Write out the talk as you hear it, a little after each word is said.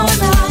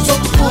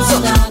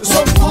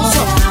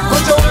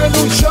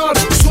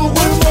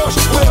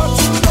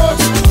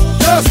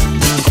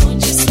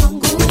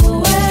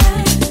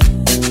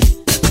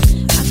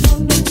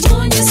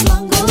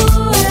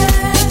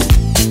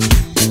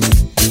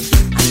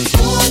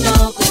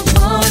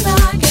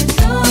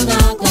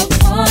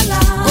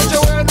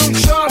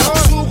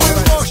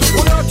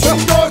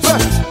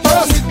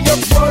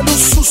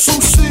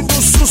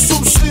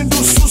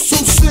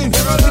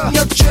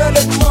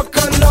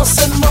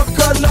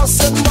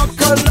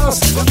makalas.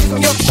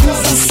 Minha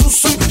kuzu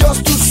susitas,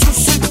 tu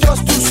susitas,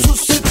 tu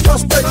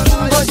susitas.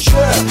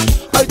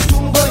 I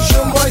tumba je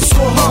my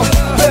soham.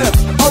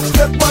 I'll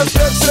pack my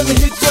bags and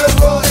hit the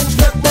road. And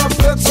pack my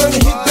bags and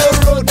hit the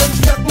road. And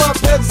pack my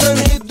bags and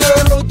hit the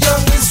road.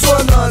 Young is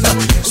Swanana,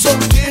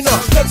 Sontina.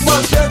 Pack my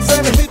bags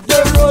and hit the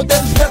road.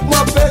 And pack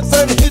my bags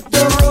and hit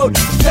the road.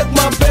 Pack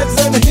my bags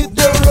and hit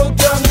the road.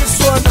 Young is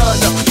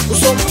Swanana,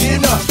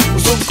 Sontina,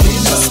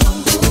 Sontina.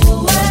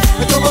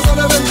 It's almost an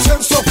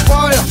intense of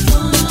fire.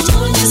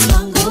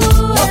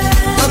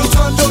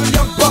 Narutando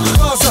yang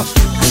bahaza.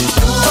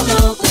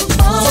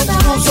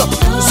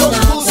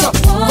 Sontuza,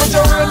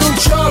 Mangiare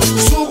lunciare,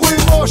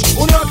 subimos,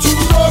 una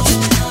ciudad.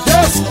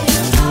 Yes,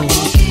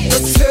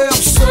 let's say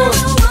I'm sorry.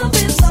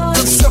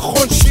 Let's say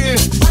Khonchi.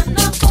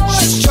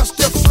 She's just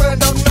a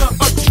friend, I'm not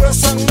a dress,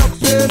 I'm not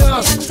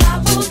penis.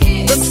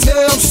 Let's say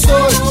I'm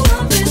sorry.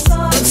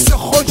 Let's say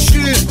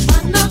Khonchi.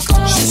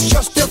 She's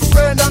just a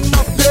friend, I'm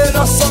not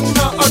penis, I'm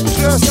not a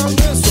dress, I'm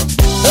this one.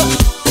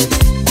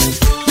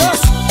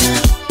 Yes.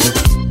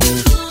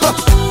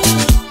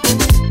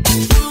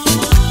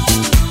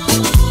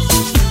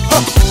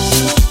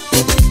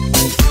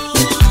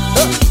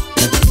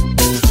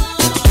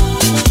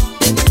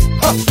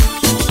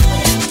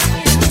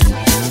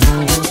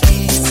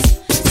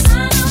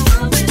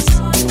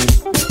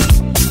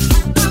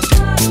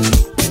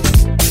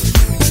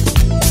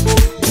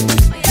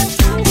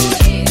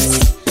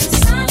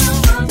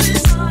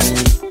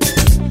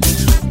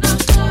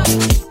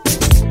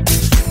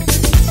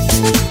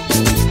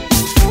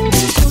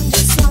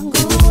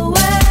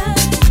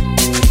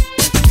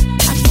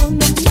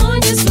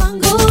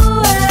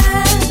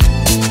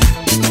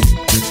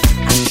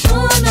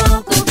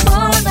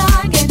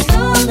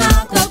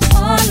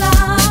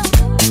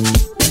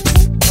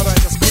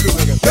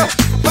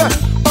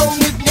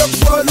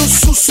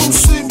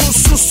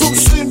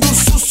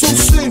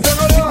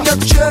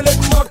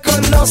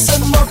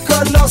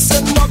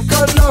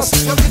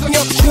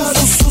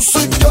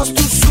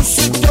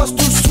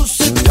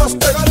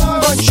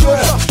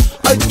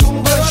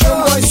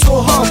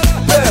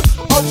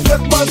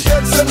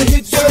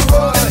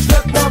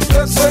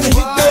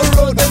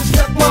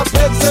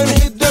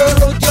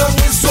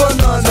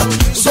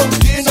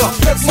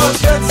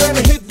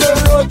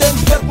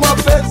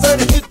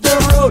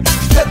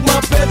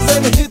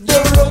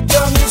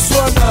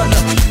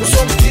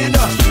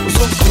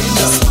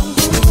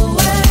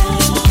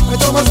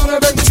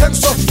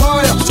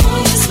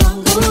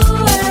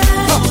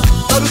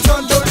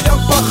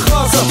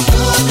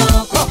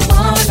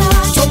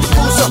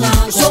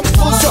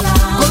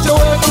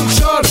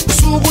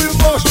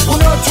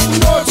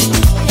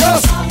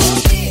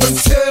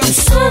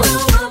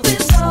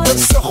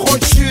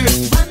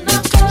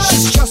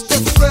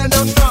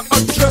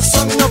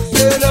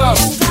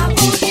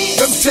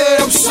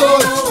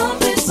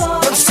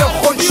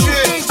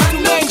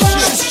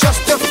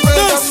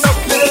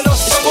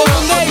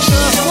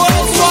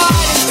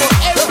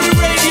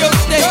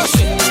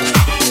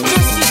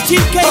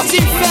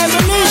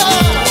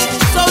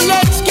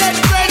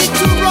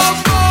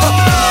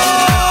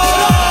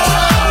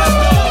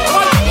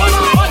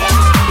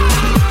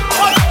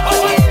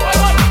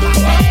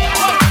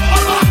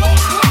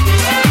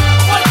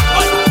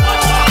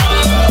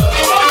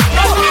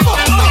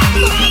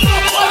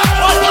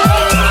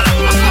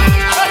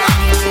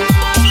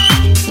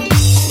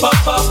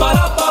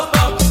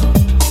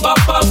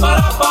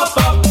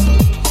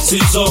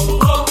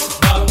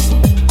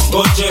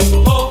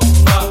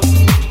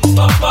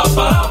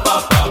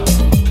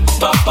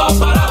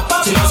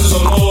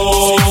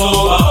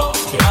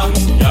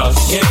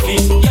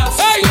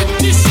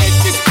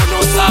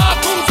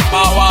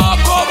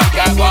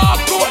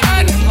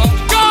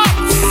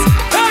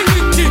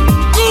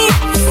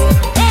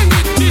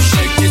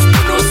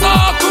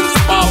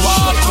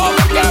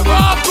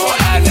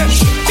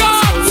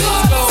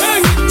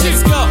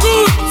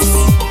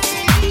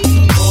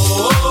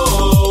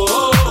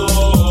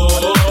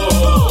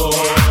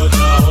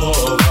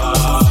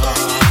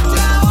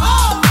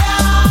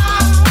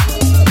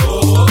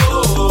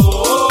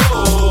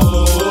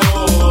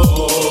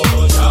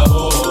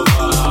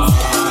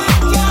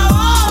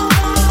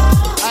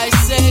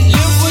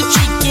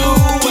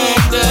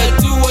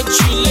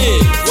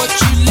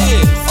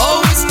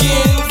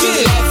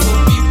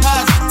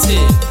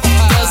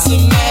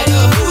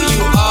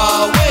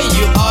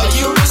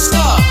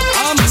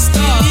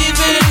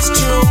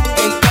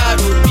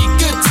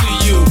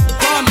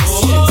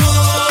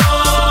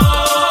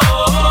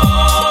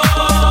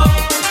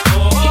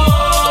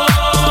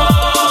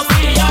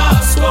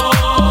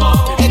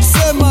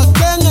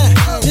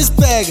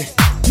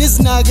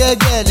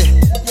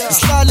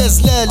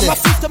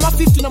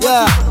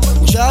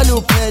 Njalo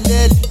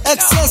uphelele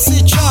excess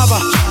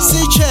chaba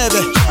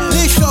sichebe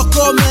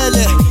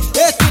lihlokomele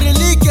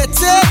etrilike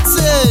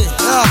tete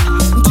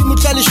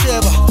ndimuhlali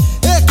sheba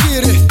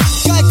ekiri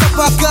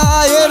kaitapaka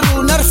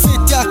eru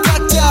narfita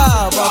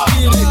kataba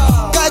kiri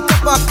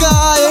kaitapaka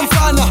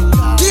emfana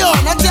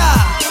diona da.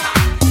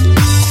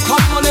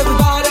 Come on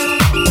everybody,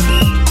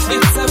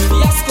 it's a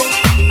fiasco.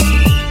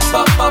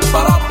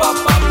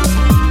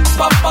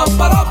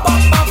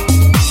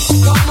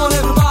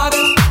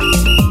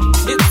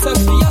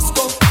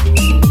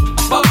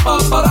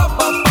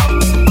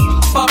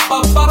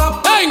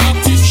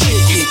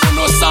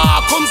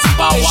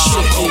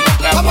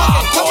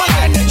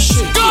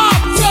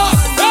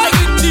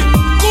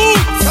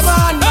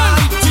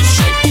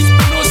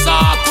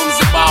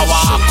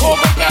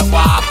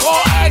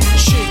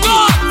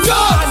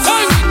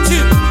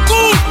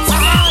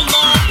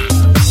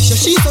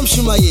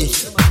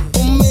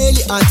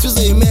 umeli athi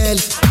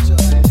uzoyimela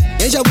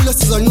ngenjabulo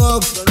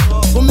sizonqoba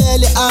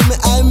umeli ame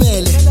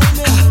ayimele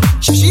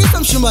shishisa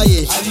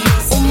mshumayeli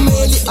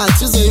umeli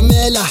athi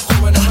uzoyimela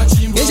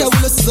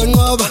ngenjabulo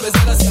sizonqoba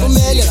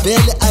umeli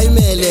vele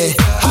ayimele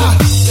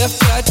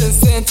left right and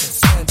center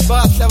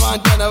bahla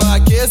abantwana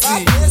bagezi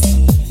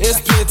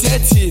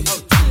esiphethe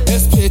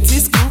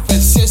esiphethe scoop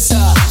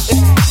esishesha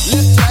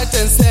left right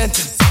and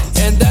center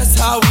and that's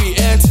how we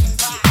enter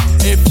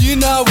if you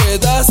not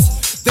with us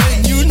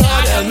then you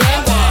not a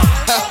member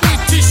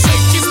we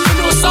shake his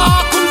nose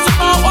up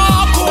kumzima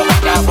wako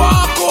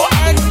wako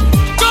and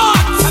God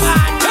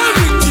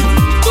everything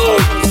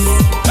good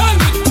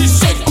and we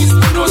shake his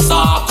nose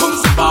up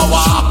kumzima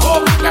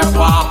wako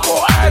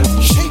wako and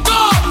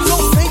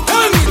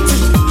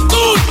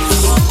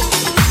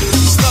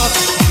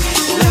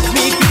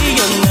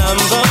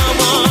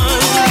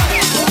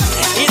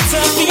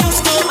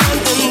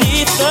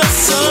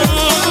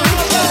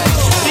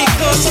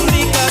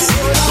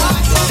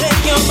Because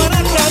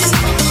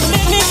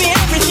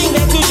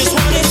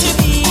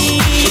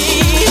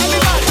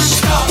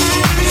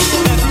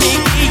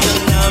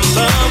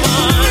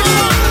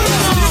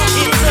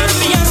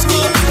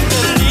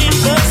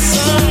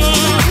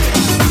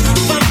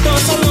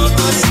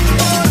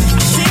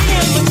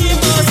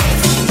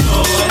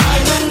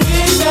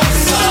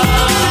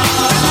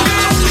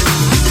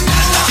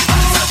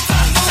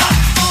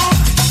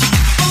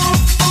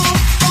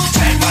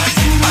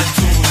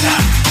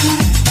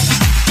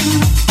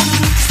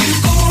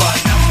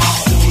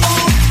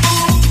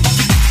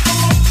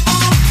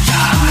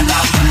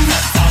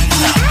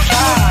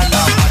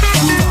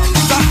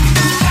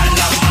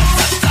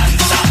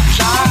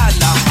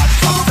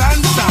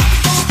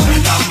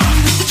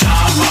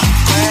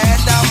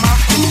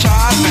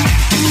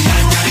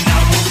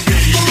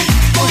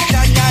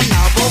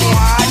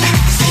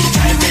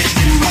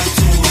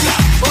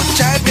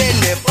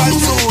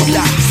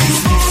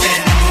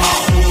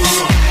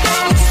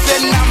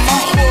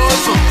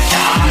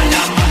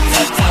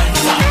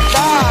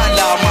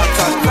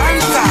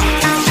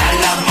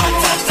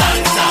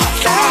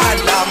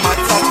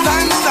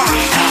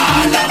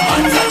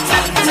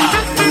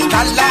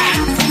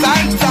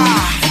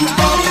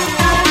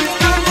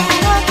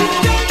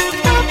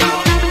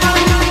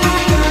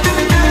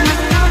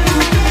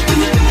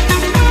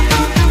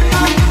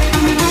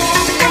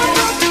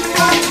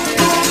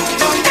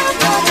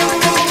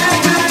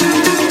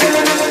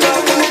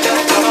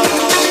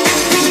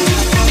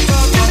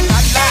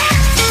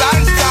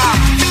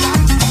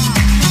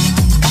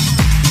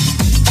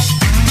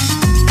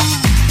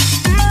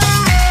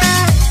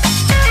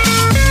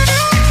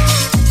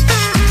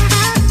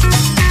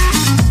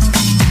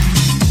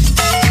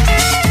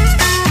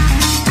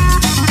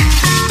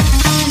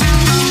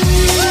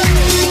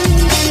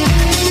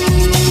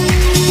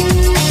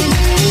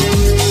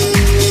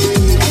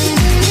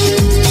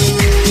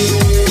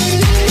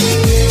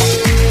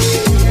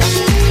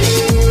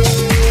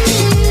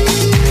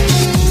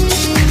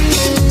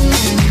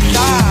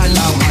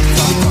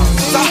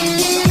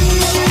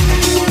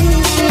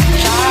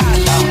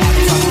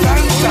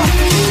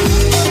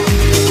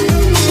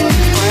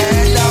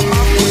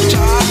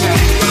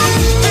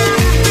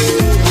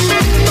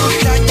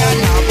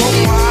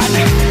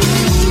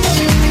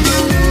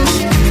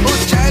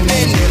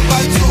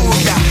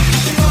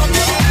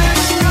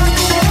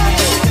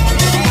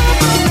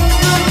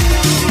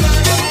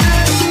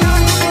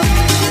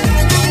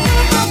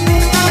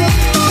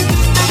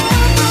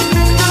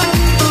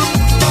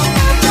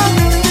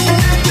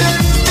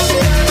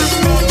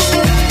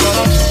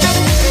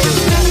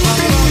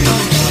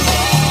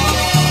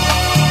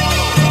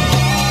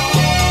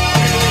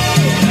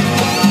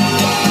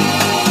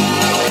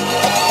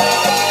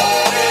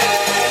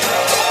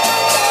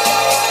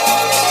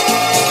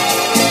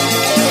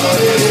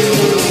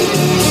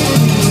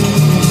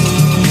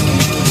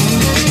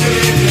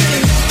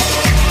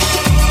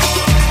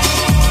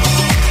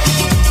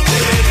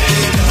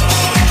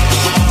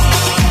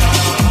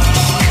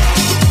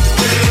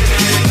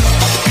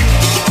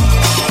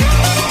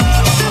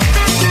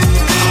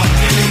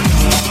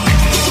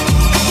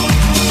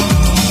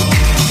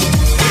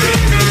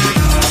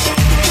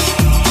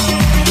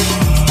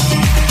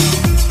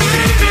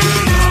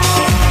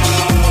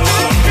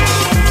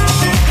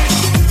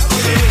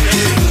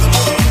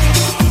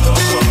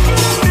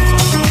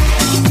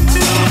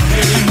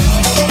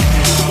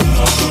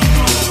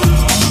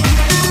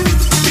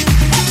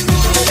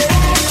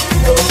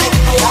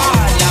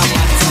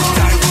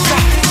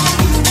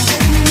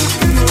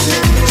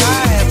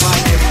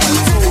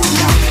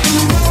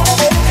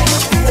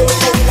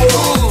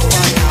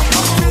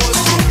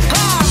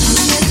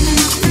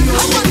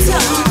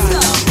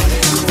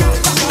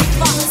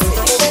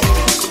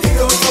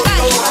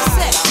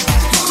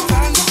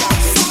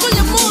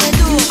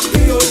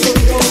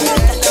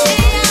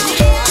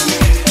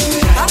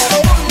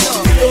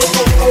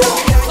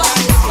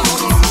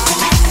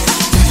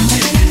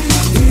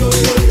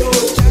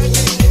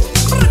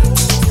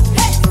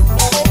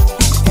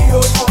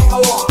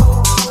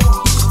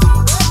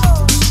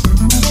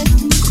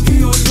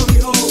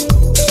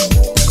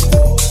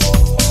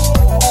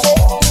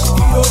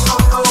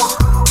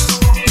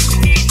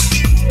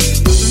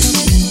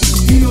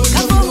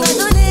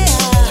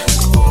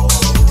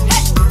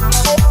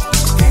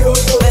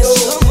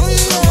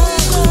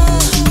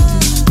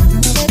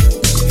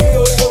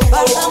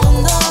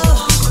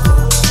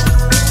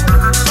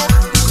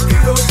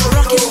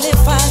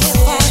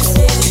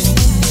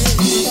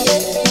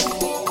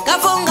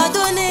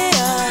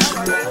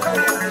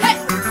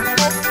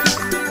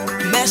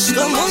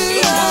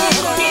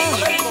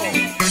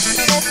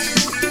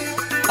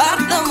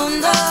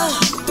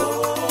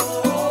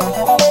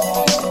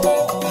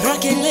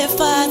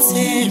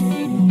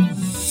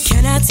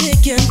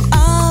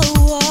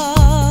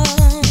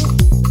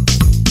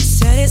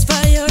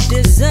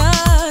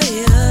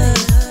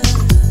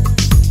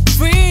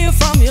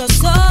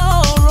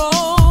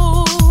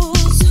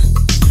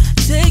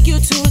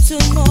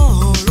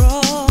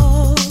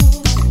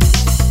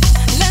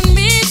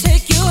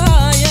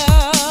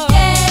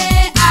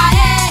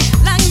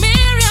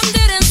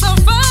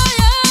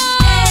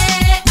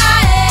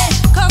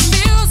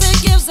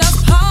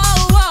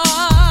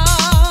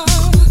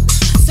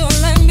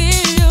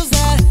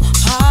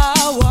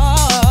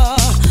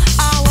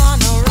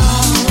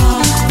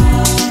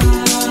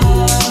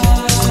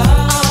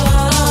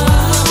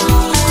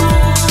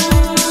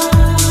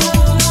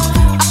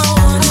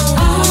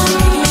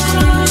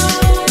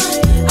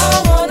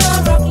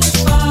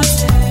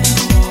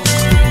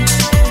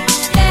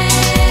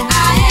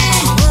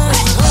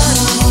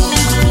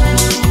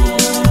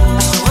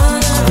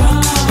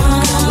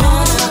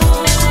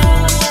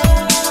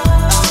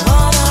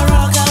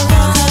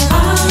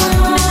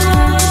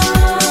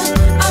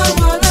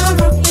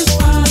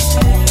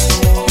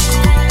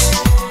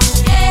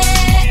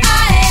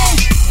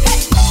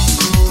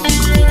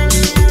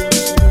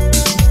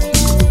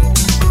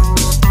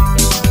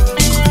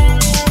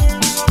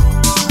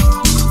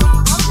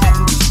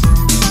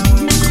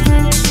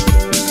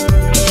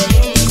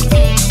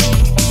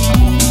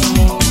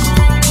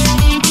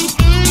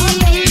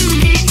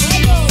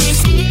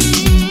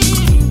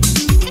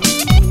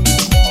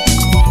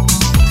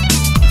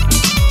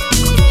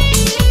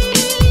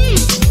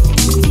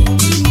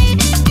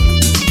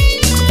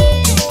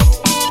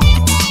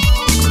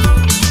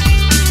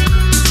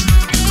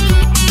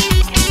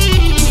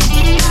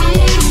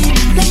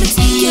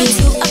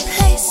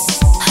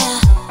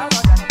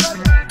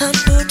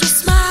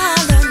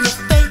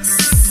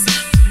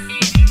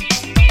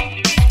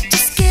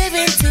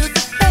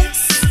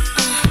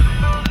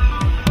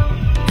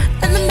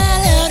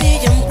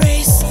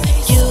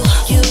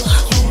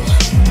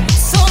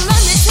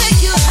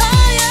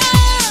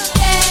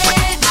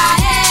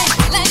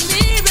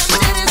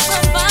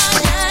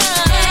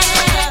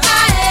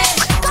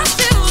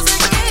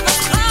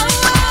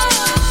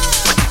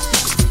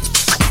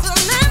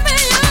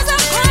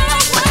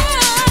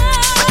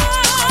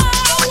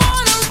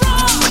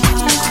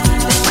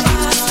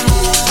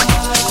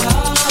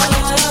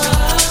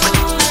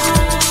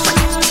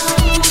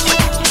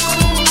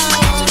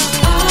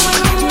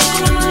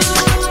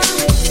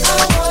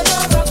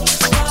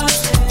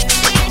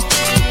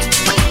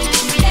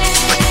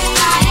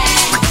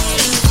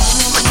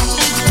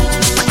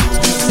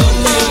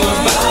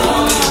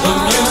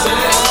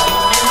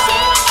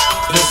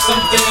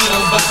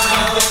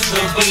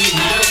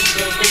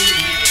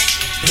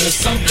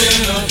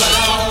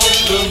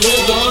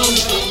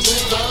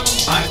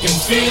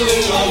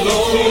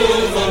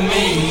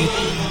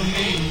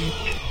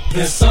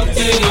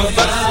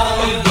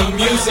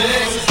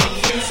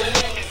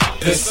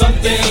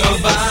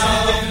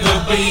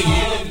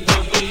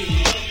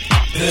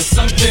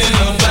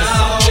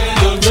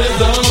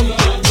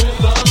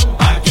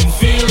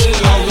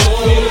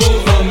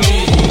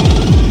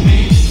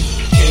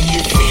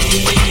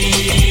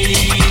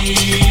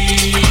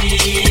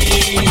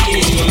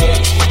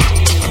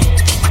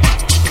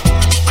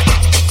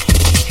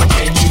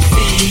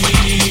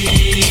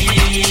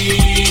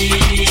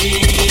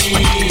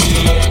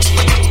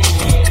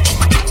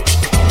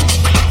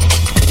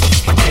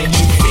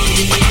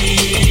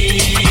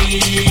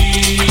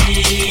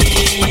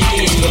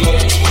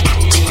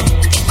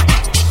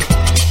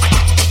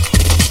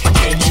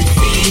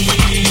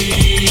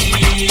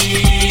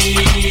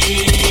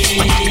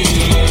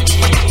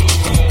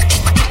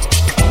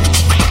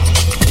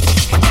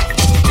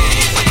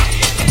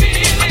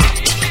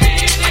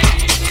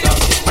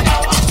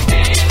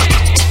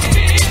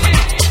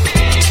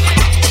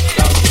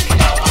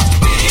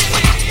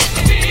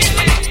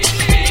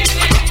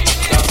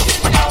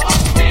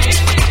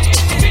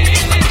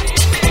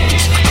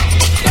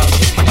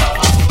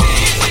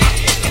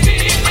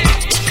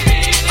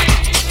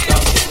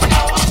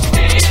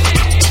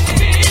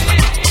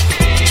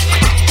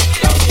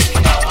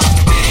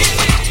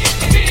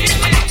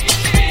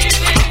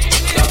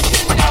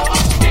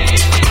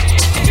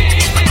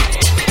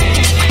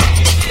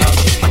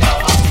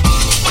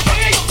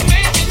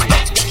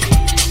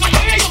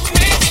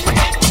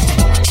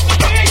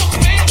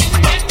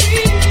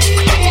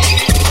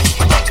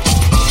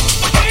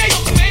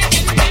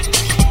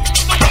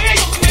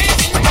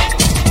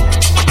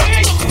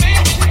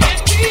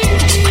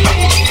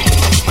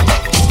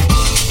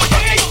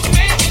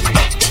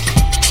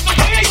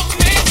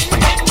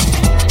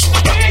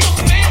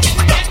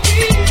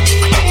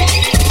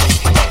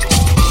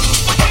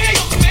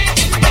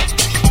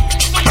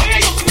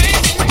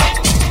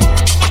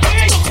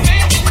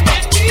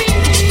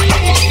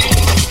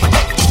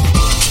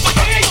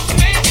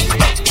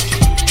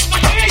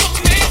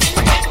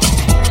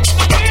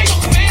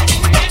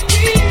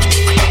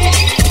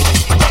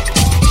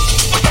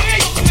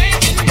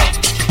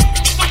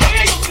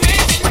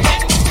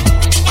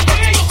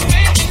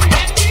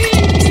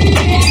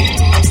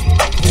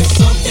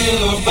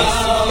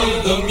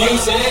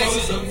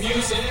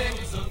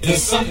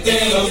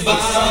something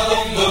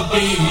about the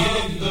beat.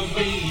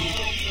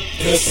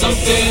 There's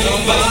something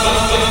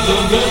about the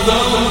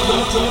rhythm.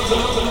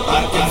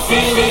 I can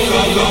feel it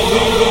all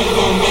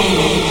over me.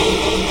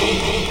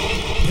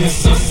 There's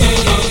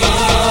something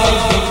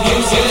about the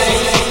music.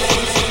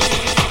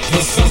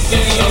 There's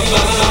something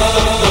about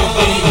the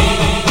beat.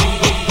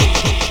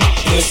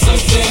 There's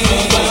something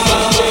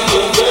about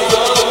the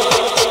rhythm.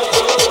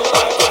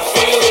 I can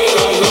feel it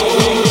all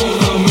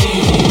over me.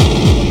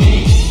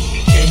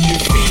 Can you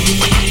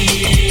feel it?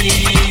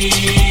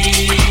 Yeah.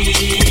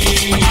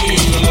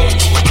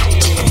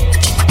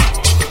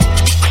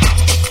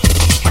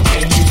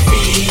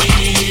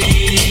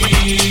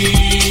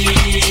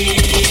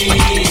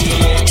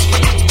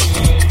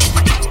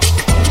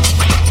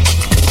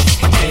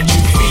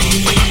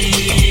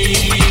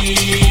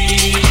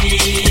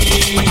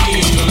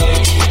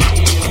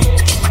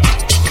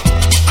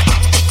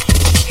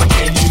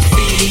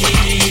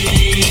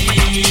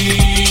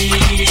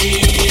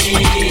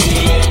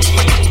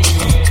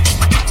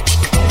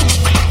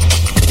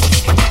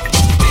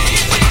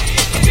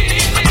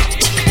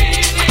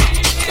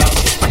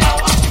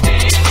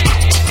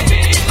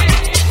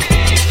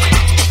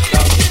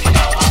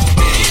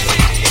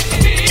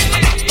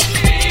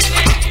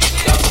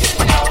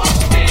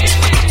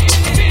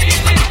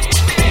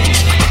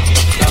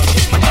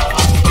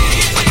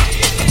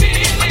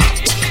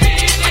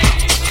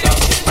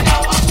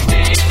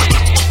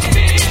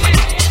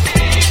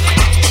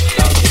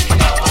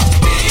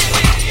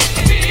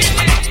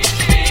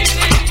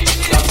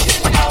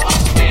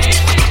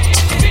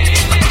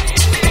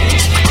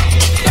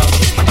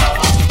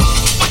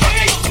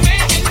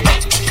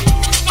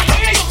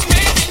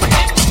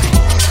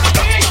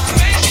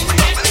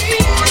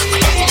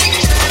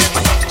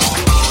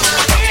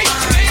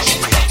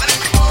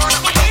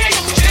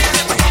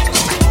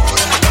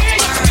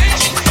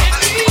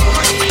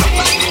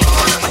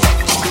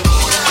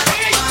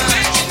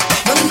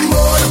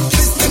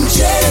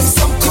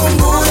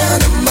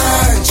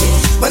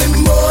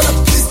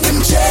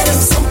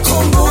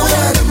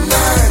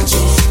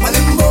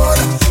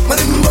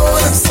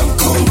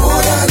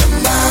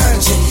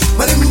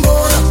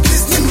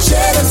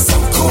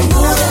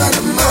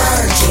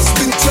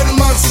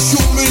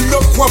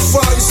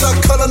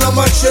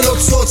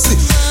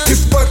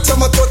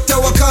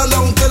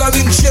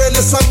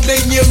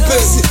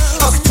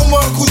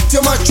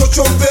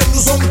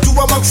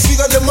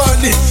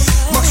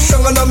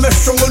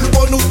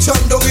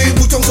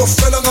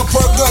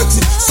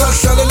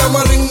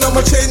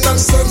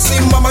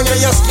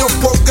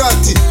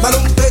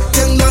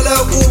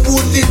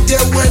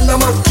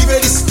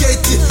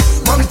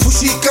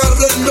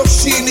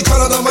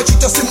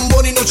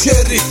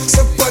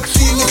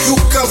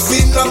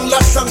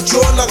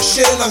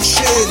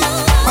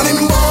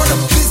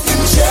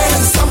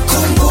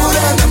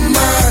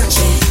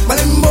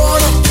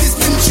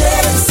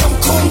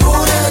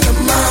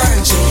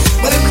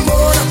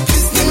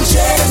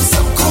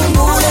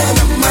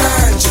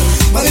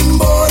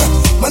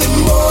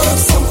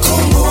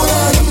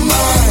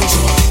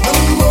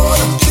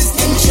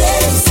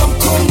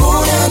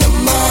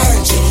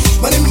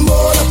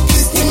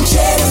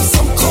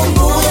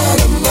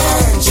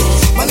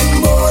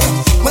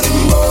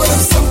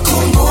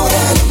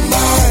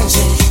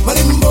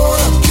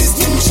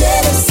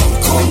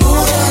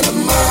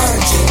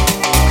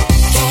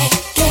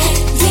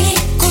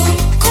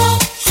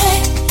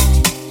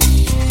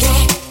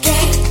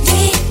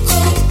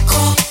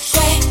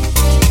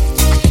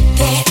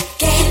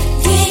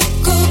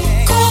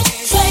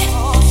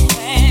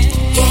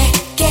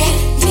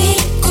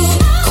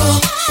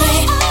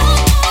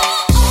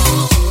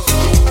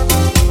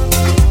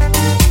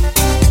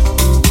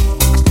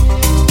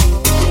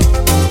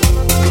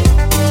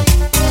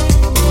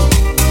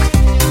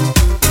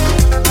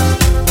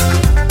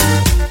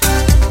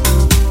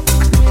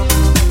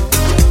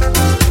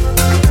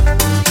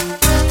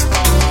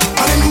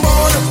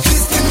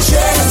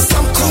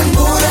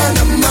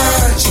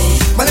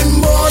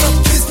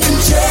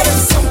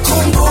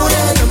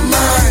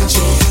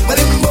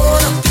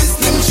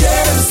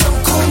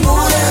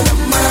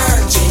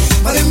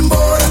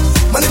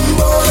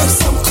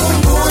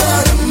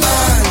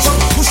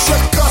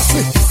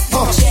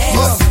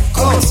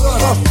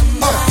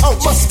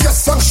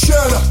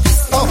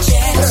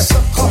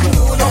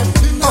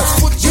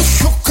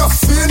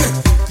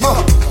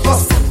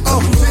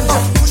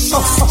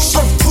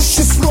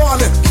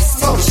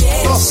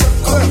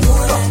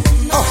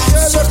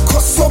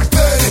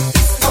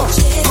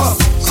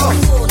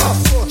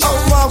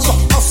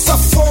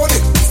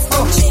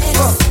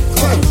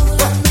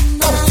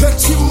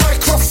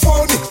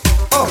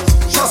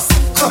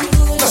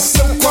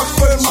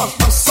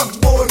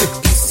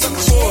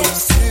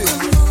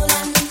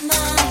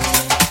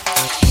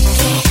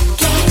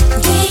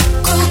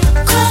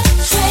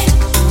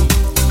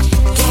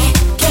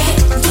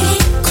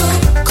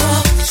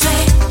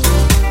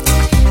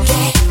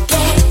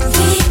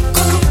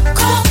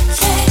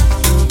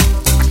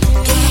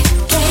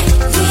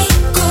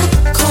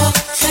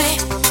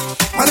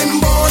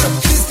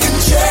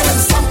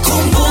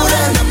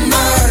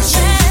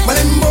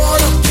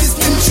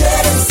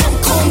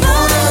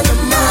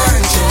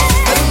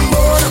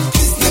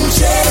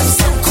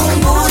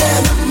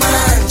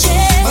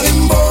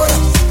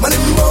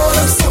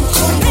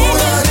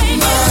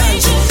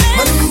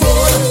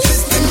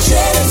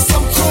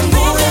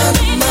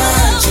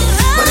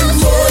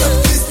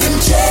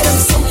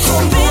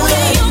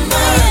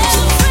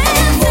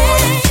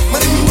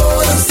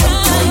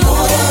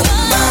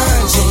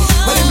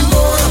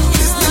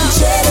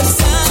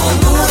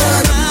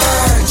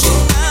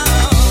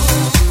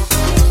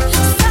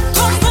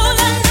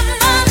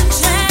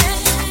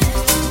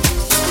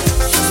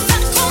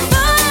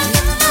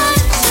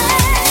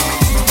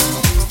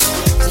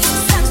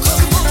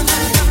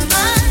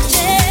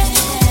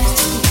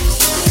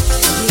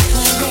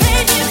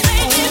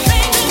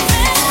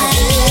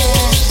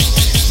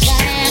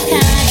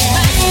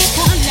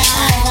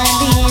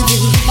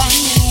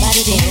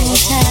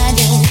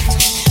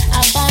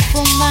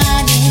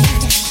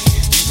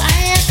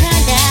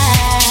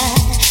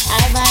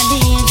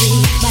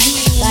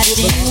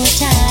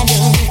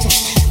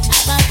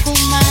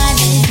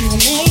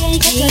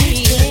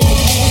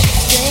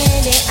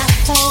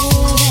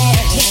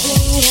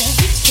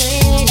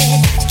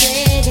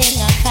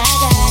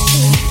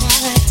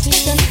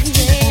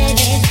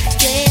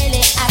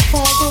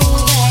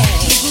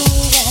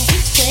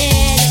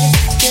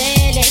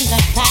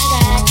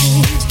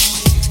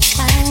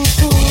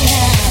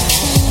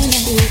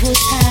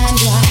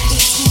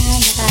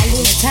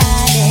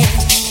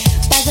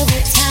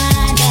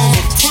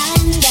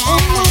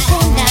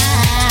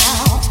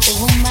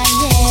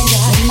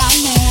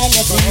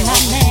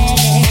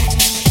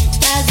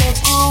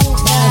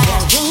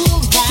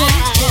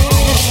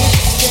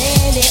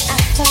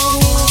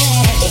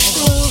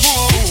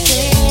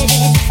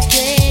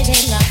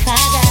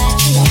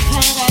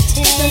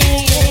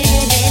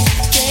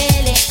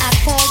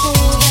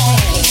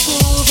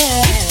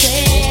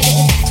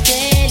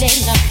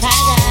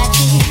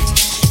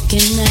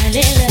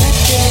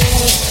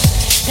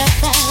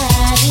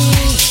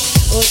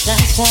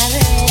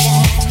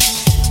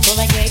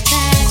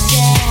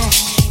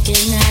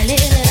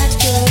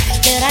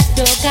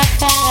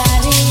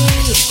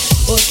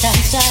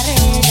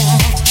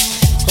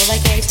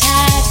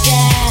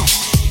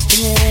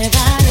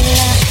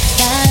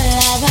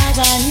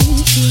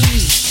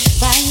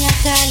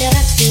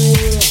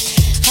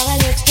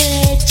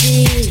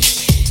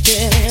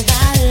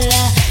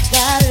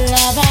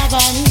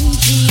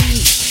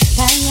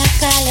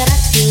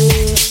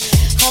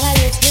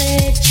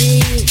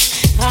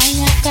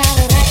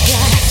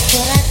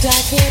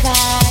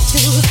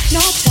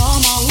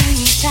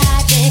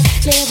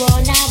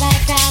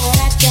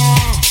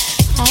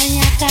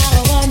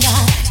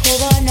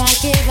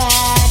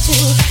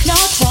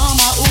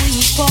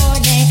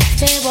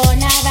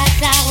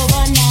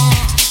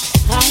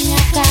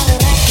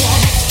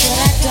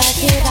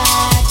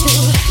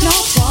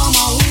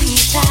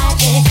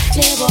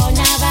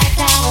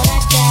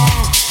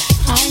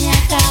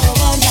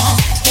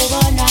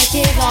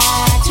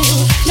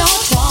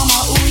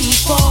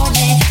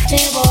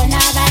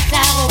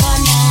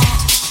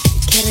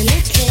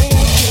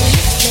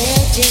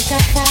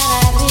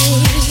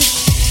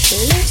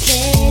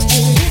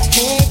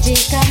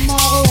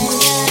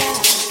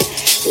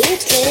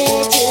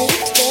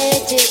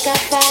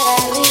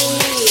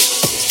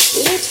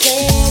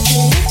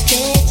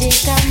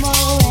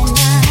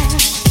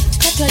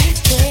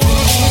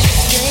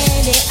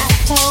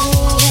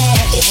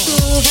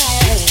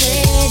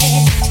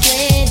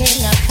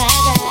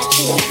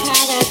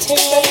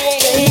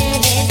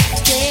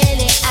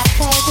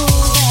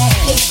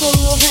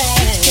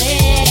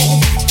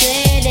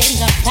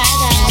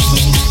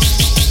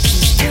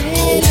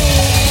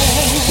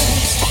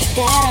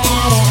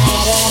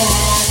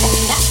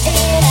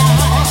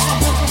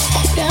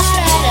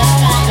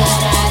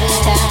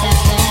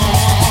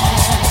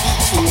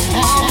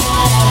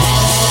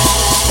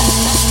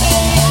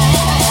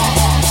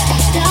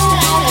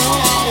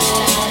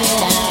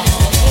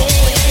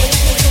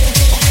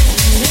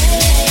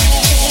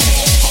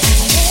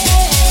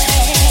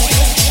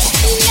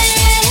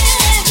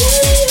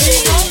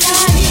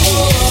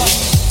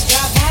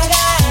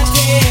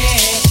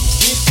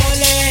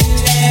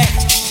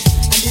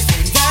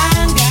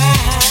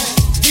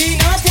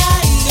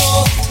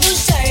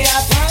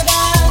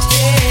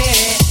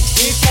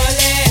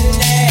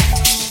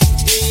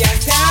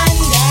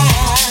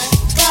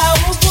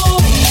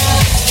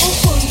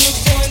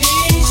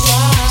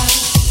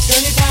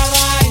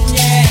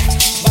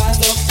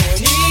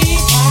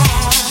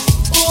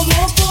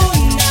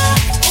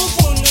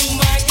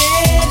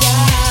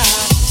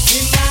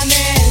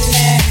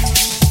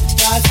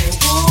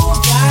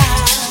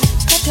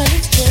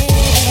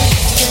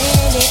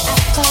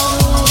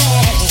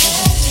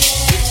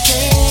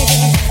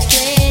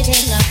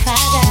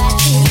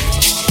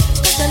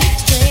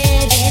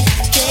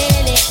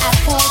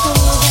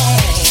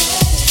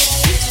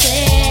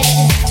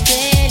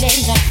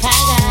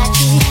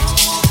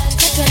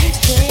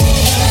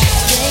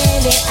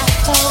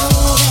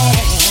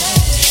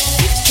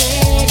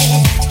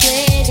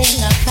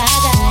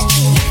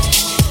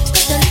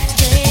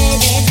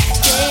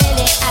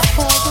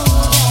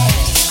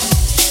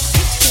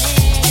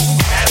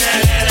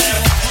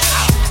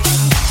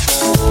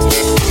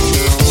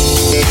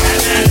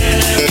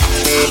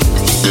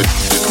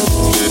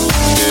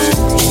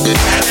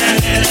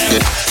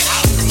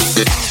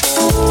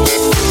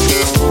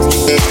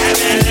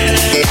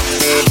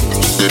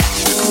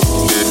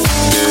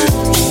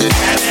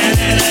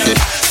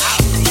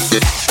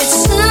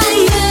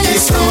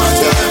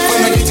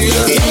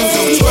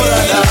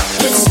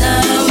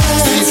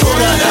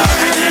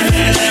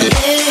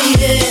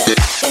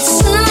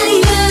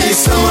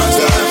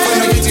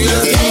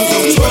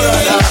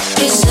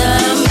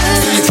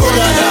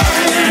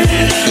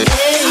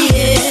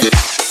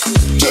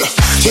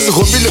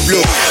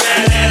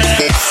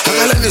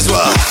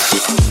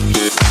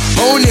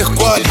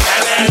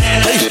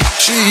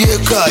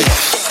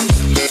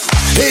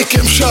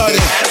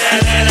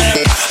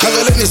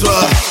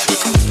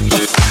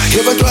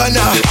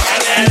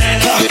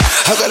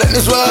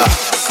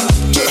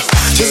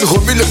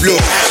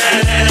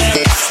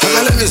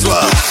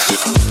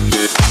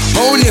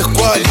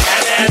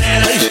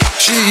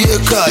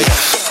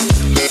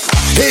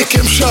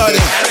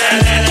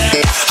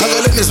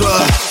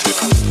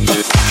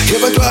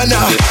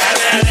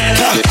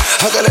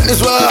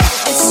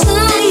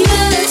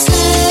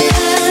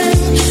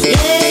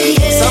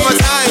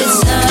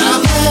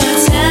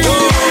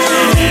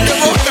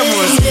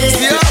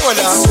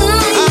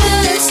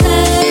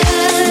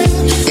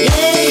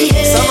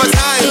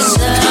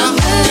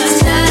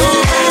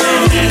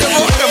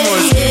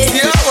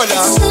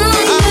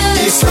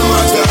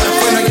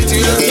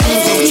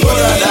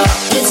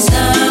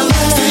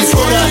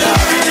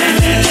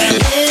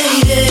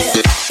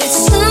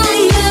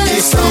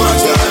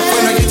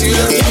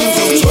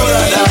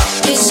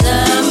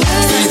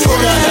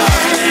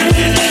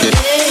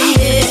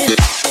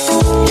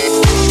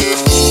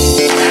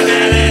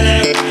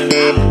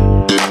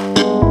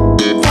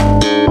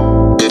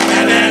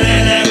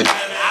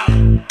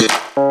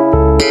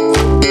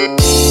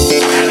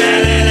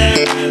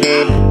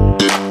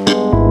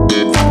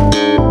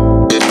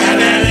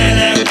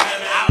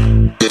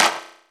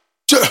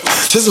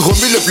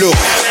 Sesihombile blow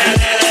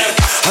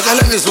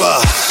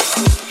akalanizwa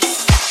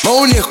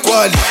mawune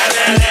kwali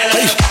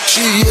hey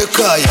shiye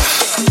ekhaya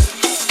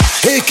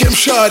hey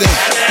kemshade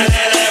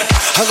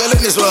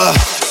akalanizwa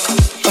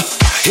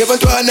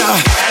yabantwana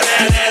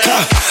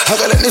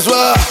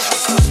akalanizwa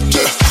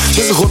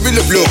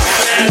sesihombile blow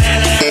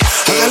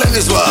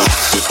akalanizwa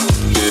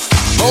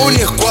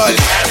mawune kwali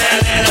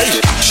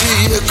hey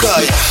shiye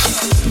ekhaya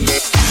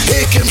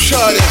hey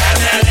kemshade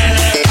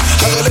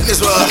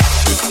akalanizwa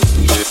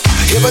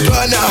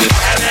yabantwana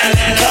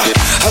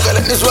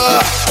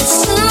akalanizwa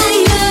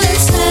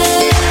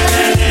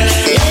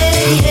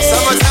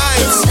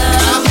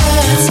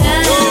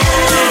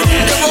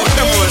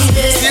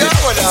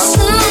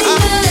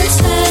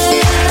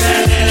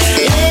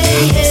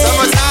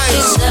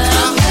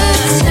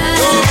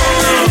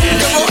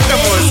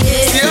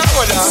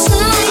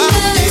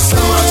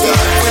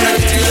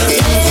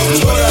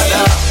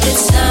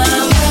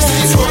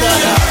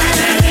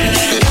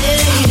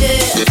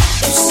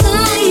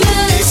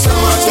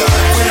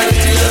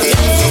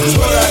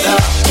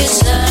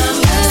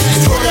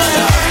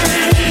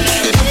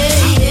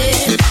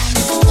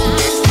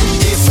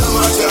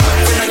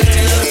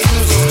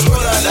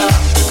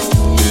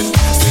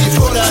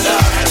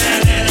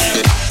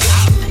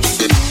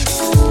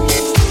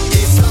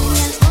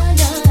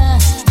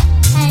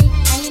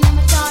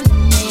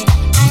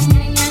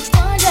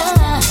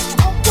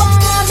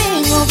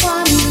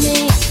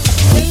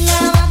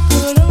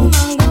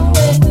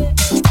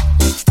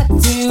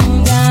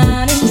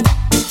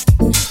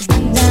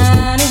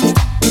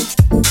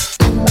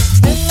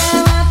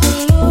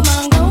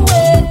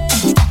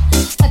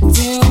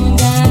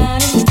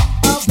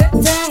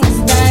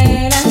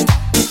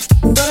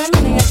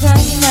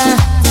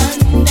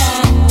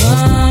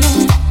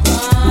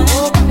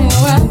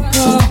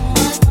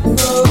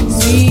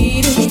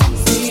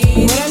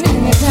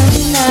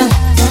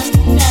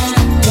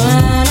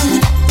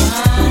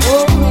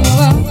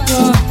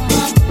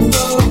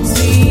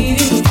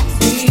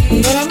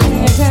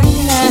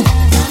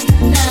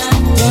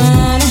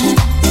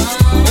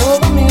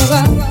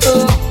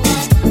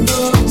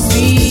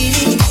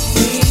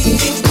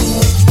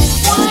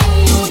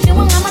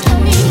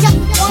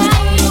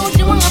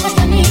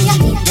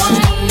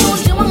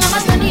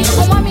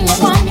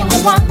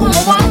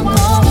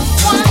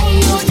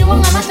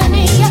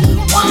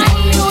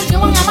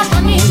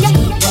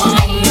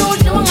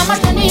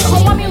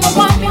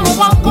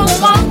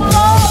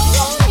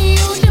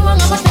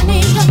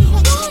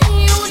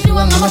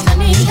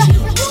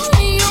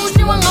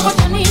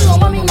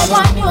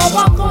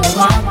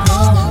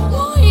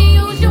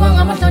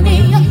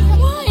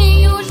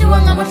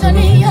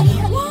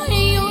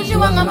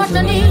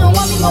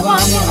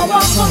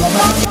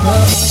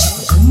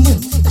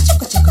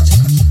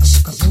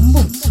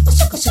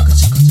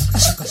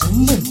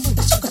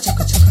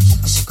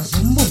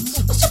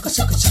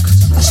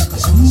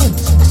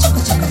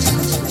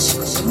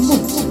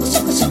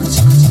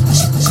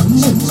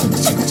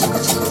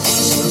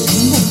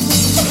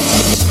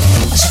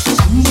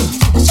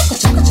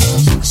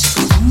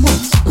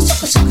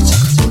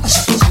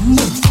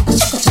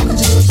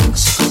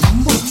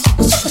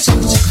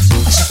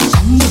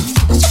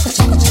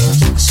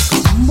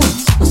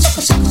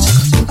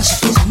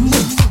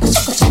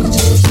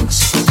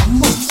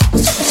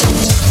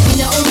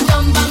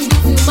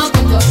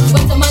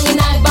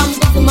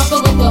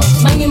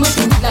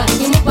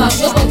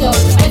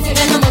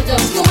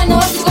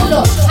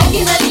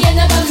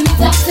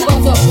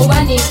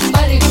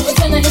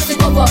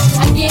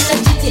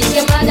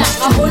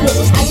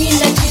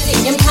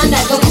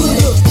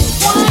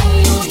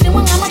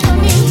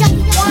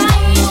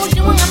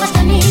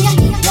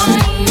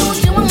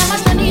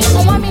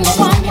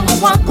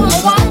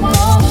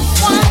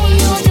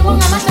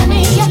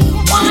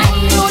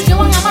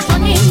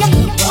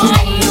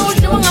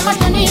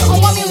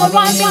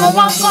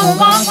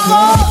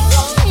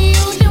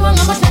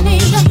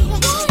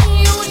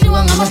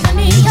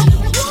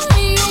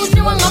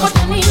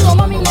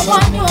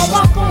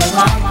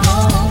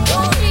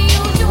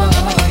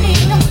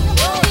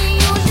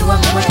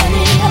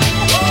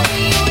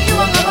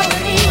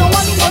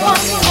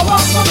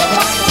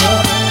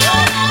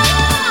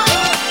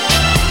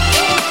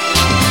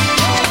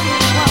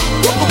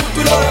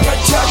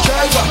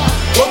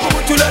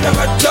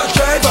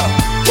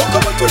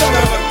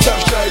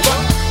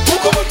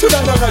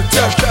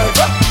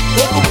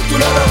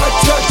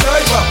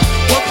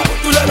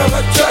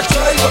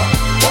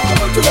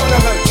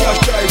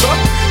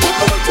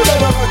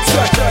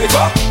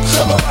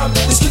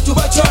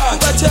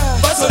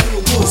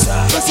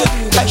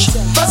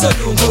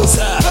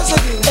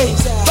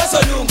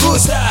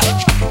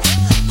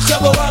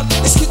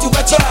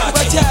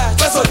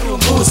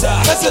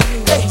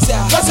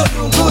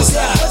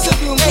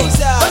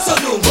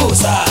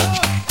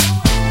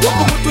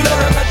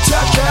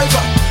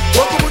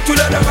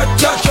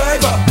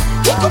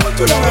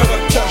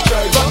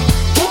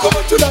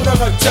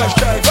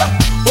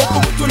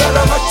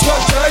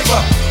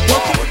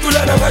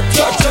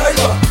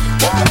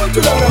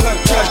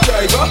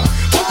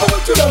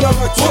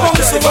Ngoba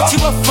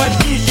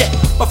bafalile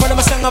bafana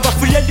masanga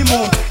bafulele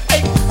umuntu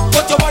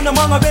kodwa bana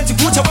manga benzi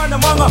phutha bana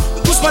manga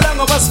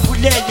kusibalanga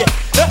basivulele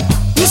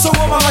Niso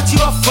ngoba ngathi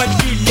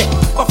bafalile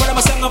bafana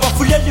masanga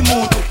bafulele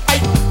umuntu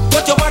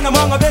kodwa bana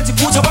manga benzi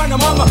phutha bana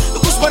manga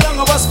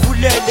kusibalanga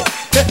basivulele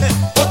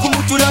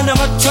Wakumutulana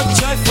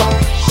ngachachafa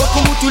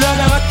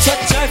Wakumutulana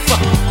ngachachafa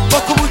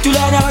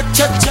Wakumutulana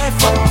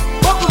ngachachafa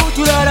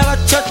Wakumutulana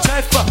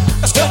ngachachafa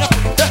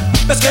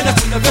Askena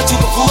tina betu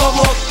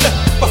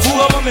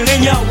bafuga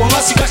bamengenya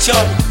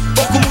wangasikashana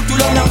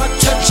Wakumutulana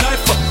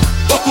ngachachafa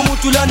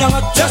Wakumutulana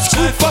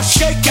ngachachafa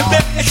Shake it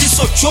back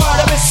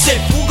ekisochwala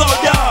bese fuga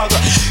odaga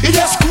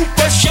Ila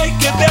skupa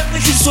shake it back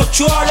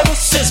ekisochwala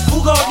bese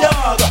fuga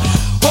odaga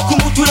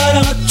Wakumutulana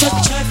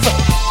ngachachafa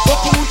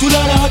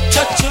Wakumutulana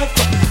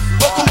ngachachafa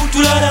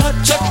Wakumutulana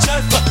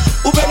ngachachafa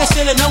Ubena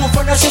sele na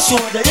mfana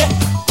sesoda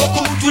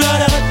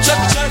Wakumutulana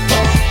ngachachafa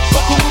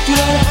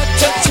Wakumutulana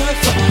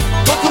ngachachafa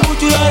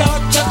Wakumutulana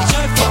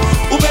ngachachafa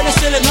Ubena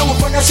sele na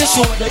mfana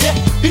sesoda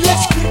Ila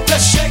skupa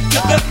shake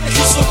it back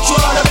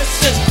ekisochwala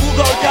bese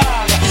fuga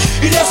odaga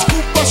Ila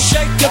skupa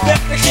shake it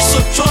back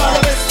ekisochwala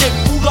bese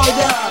fuga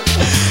odaga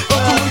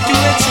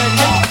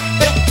Wakumutulana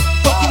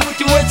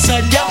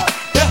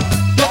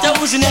Bata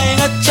uzina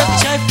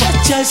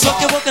ngachachafa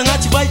Soke boka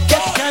ngati baita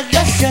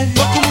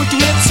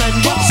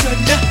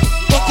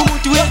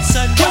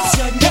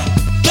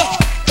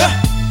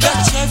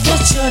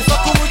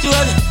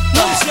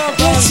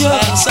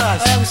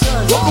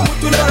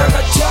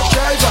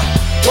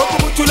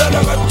Wakumutulana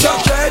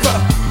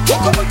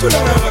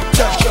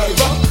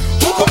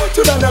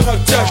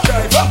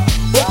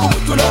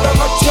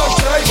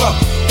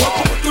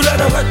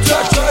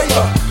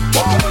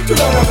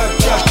Wakumutulana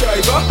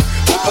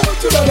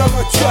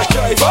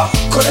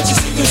Kone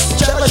chisingi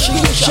chaba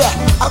shigisha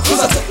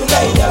Akuza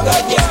tekuna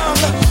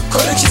inaganyanga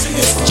Kone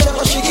chisingi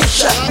chaba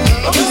shigisha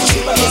Abizi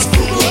chiba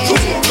nispugu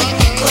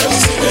Kone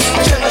chisingi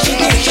chaba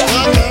shigisha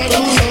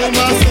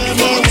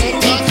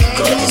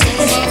Kone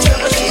chisingi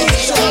chaba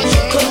shigisha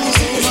Kone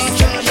chisingi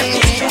chaba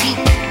shigisha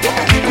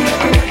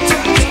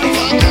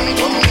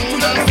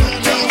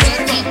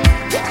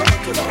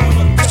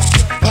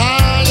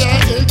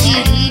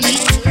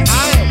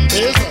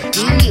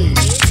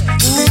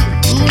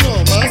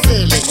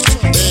Masele,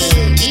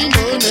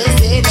 Indo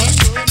Nesena,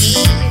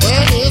 Iva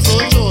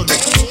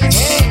Nesojolo.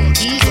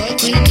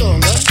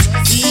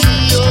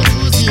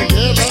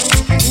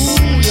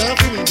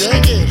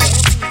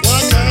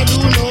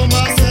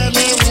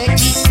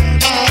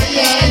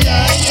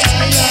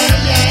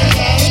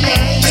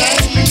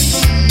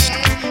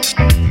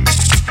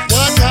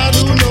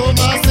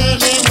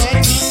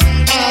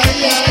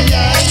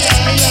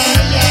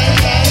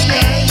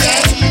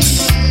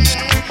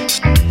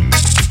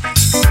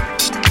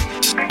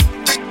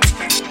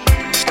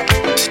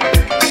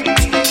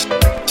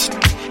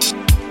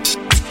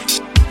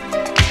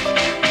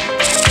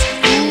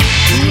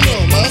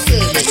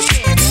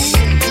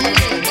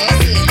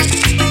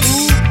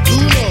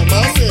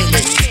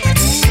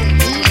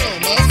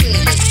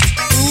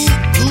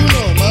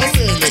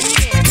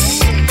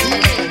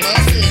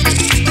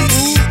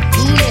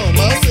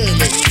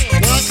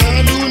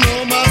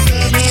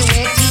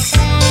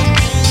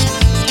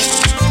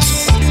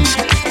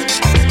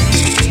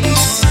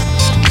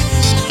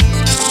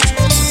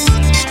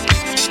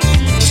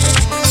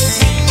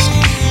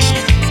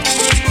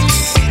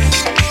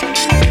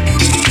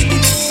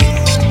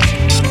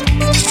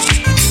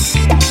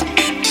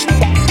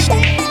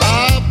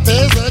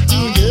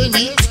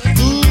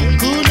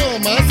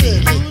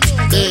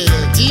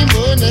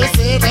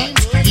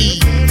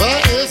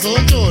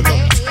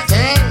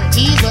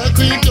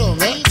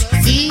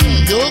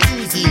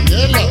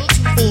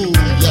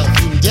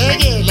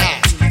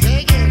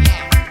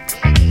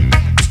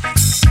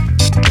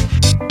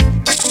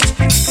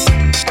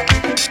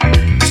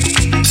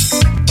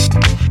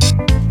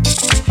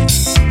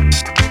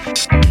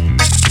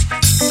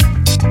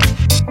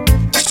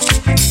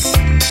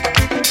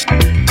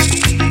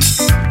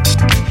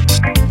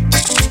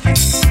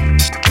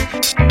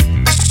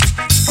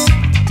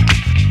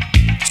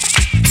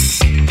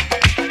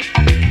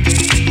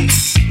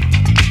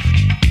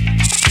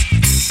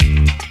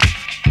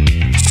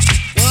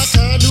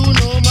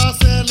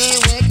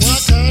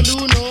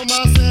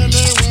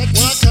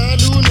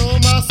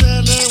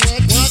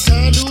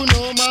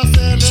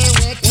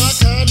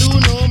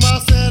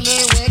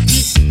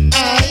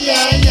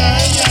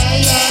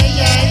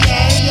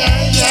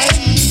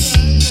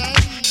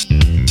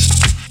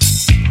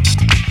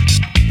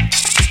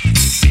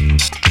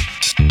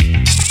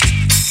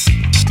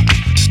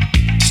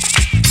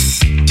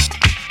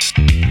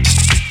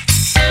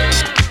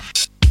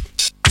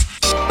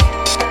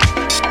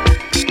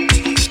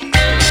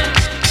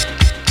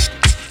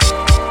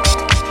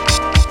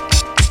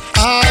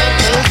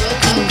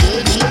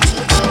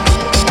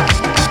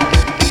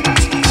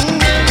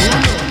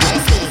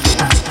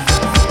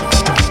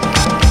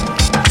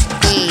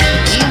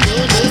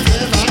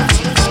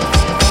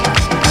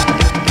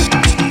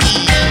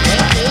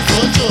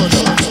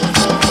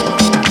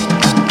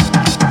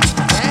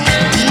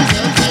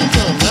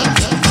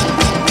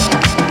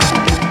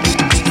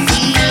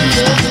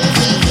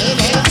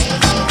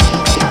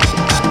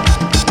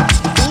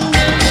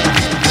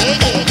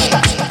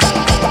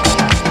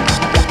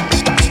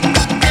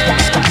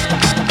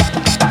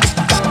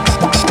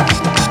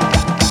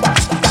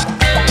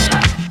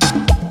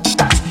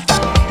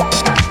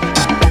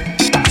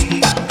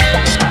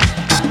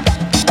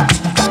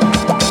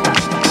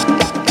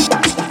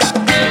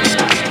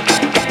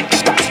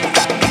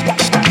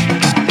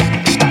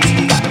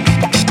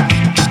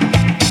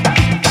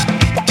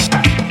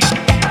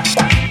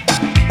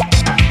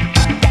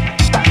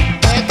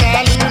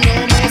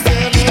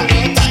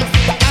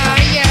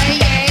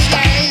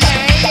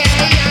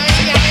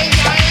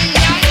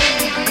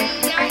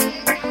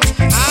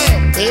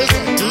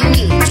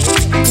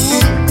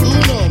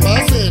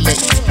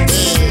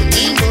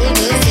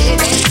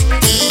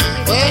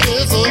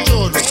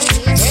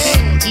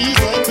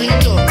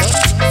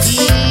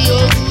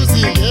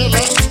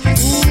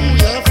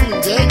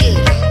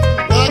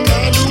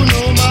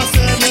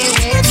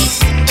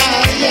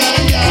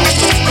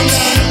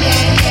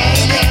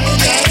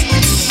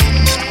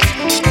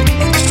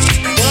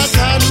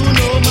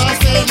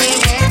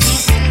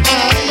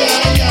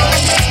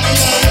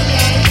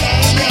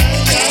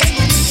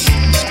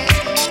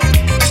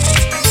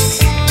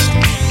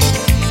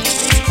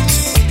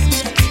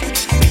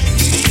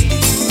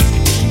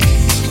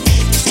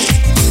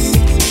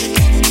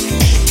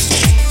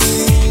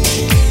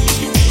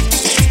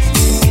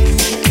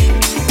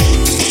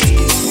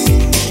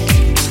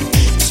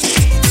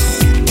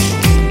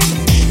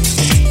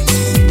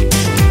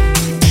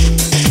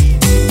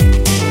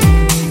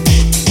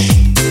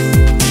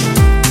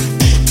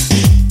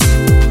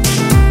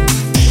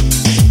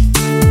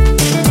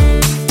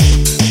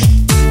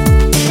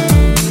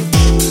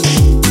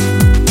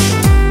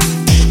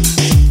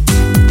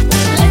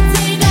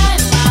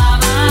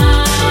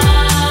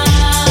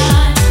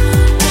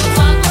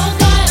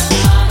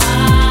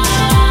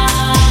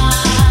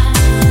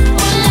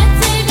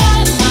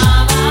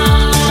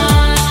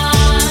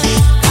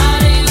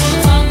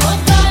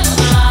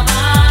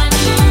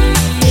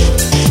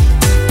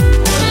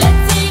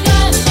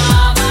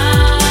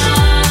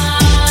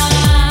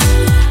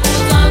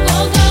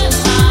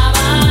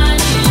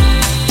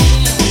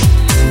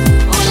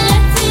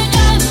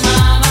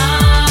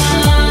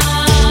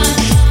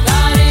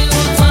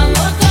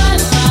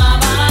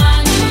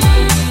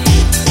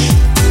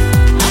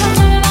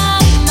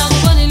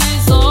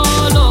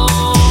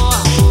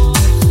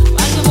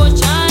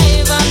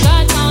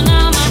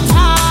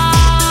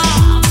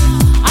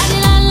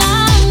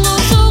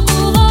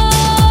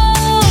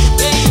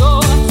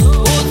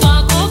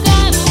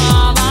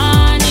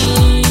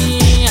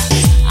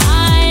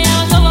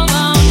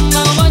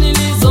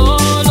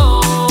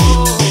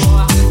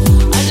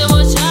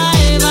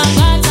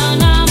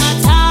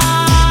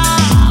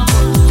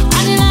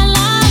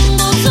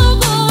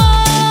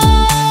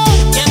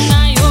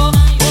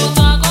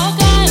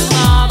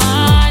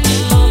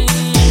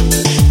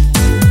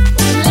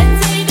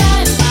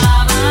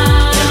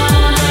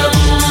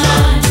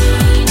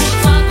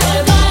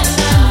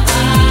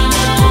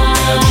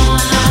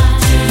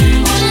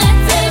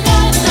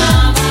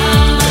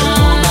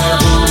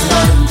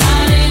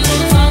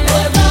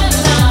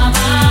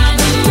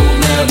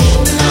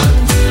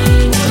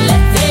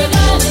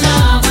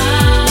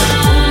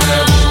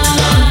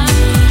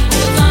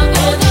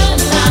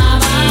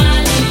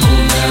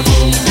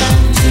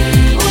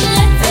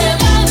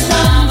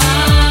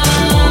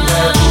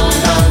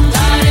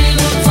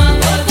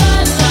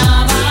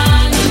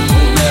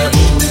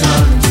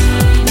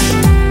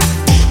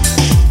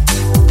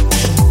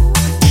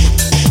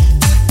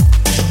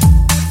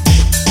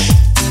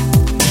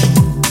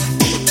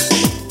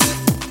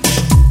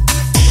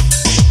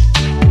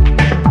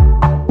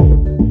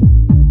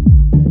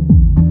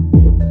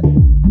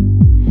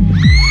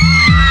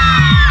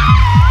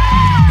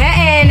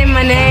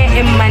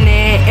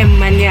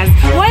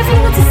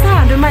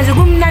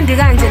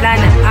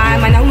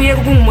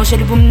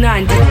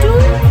 ubumnandi tu.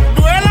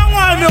 Duela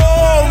ngwane o,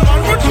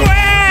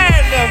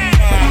 makutlwele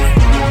man.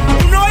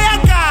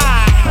 Unoyaka.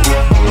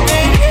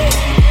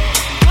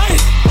 Ay.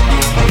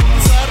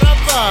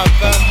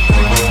 Sarapapa.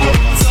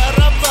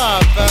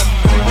 Sarapapa.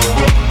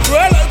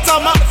 Duela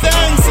tama,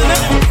 thanks.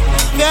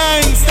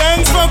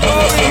 Thanks for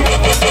going.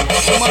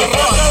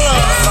 Marakala.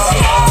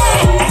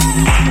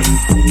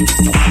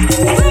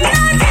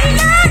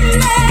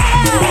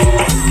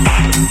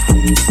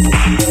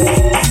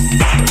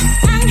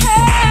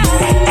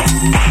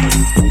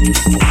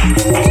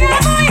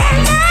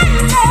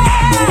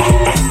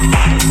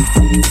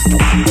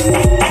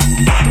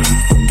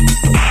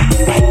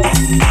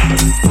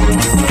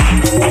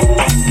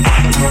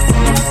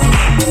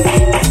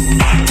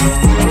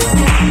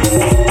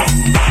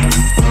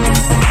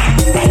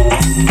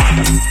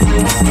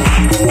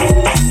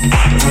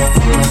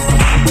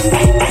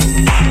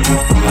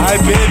 Hi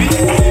baby.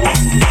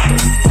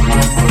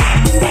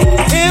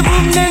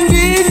 Ebum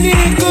nandini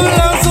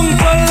kulasum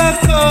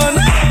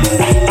tolakona.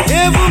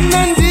 Ebum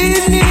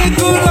nandini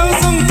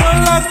kulasum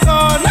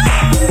tolakona.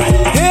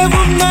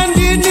 Ebum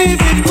nandini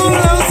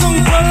kulasum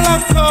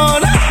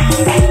tolakona.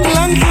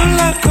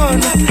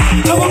 Langulakona.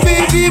 Our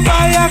baby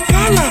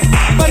bayakala,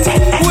 but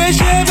we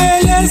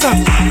shebeleza.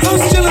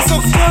 House jealous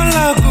of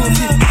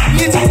tolakuti.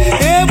 Niti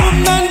ebum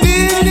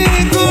nandini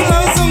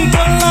kulasum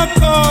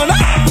tolakona.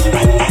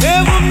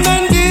 Ebum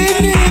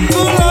nandini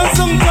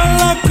kulasum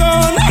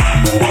tolakona.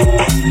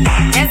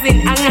 Yazin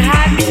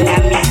angahabi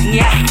lami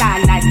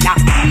ngiyahlala la.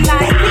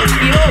 Mnandi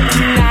yo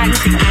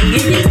umnandi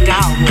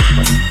angiyigawo.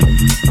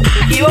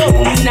 Yo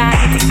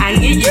umnandi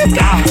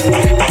angiyigawo.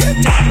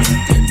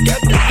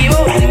 Yo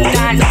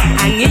umnandi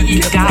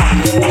angiyigawo.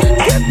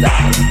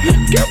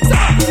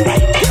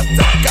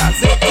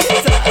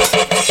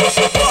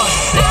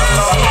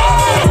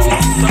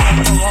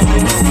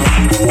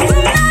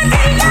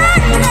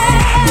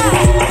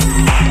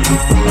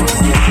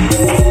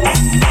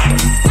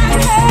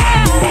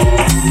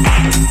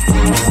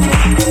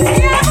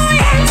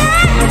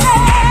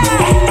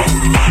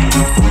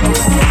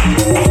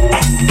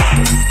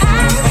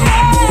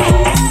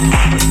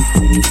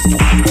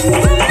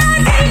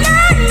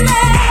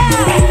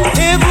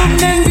 Ebum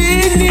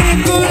nandini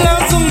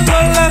kulasum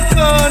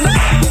tolakona.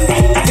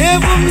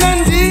 Ebum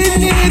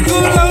nandini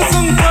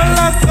kulasum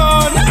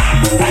tolakona.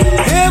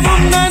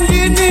 Ebum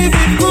nandini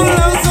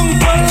kulasum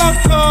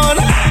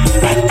tolakona.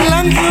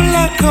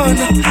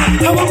 Langulakona.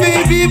 Our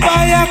baby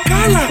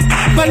bayakala,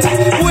 but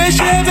we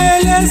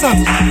shebeleza.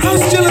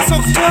 House jealous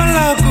of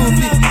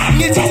tolakuti.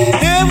 Niti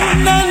ebum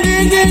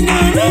nandini.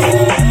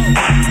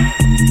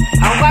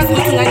 Awukwazi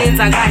ukuthi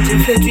unganyenza kanje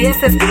mfethu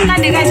yesesi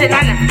kumnandi kanje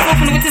lana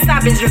ufuna ukuthi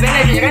sabe nje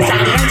vele nje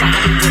kanjani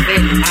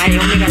vele hayi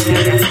omeka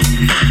kanjani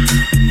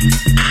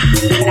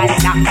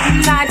la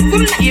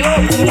mnandi yo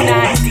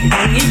umnandi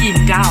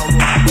angiyindawo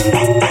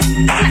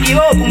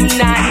yo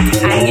umnandi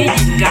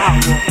angiyindawo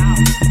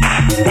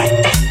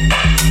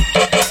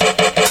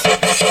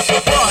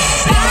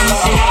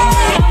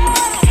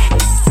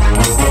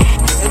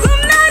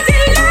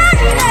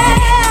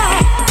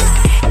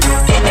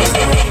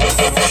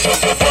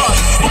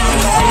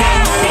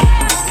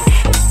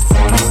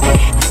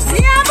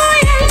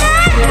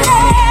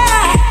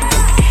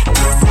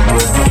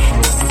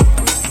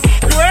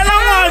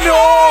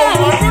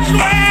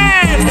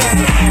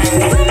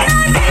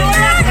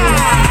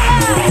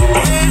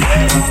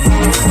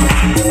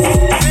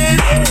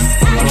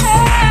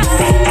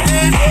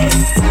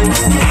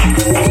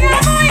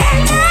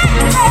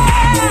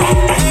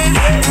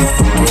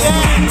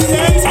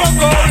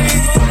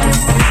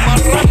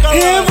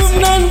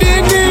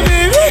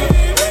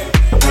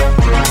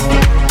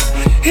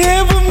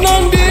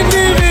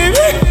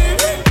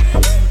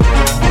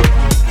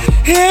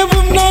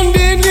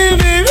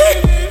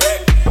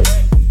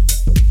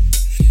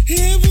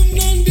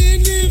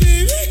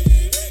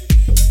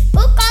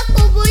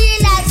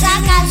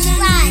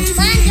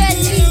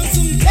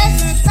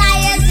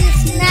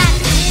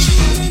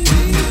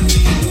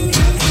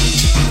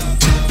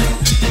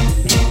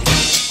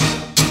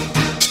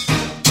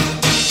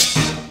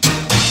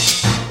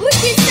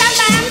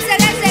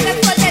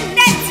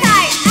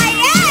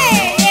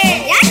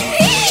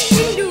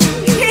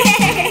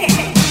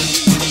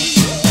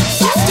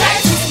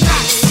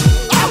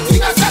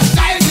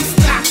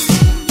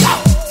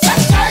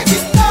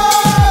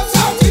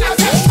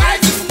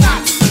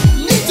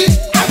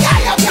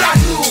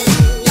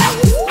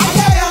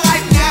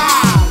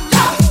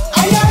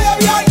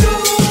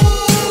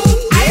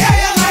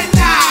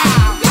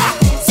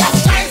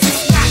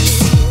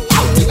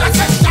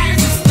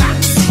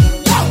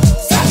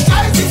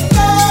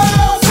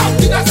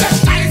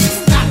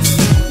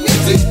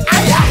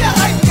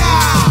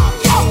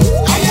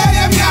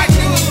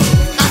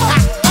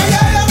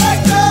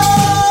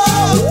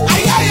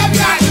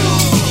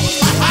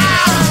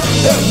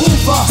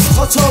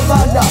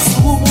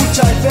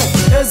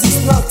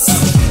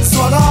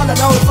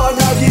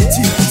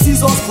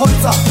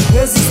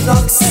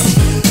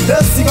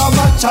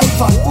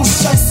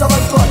Ushayisa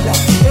abantwana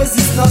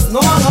ezisinazi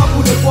noma ngabe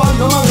ulekwana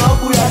noma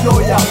ngabe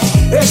uyaloya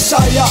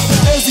eshaya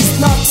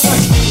ezisnaps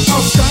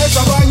awushayeza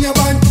abanye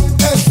abantu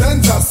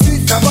ezenza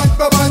sidla abantu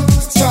babantu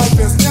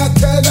sishayele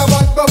sinyathela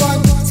abantu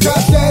babantu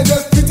sikhahlele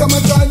siphitha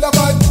amacala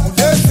abantu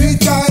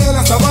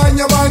ezitayela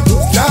zabanye abantu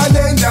sidlale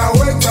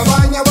endaweni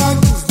zabanye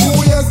abantu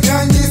sibuye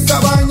zinyanyisa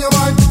abanye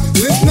abantu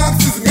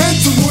isnaps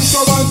zingenza umuntu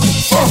wabantu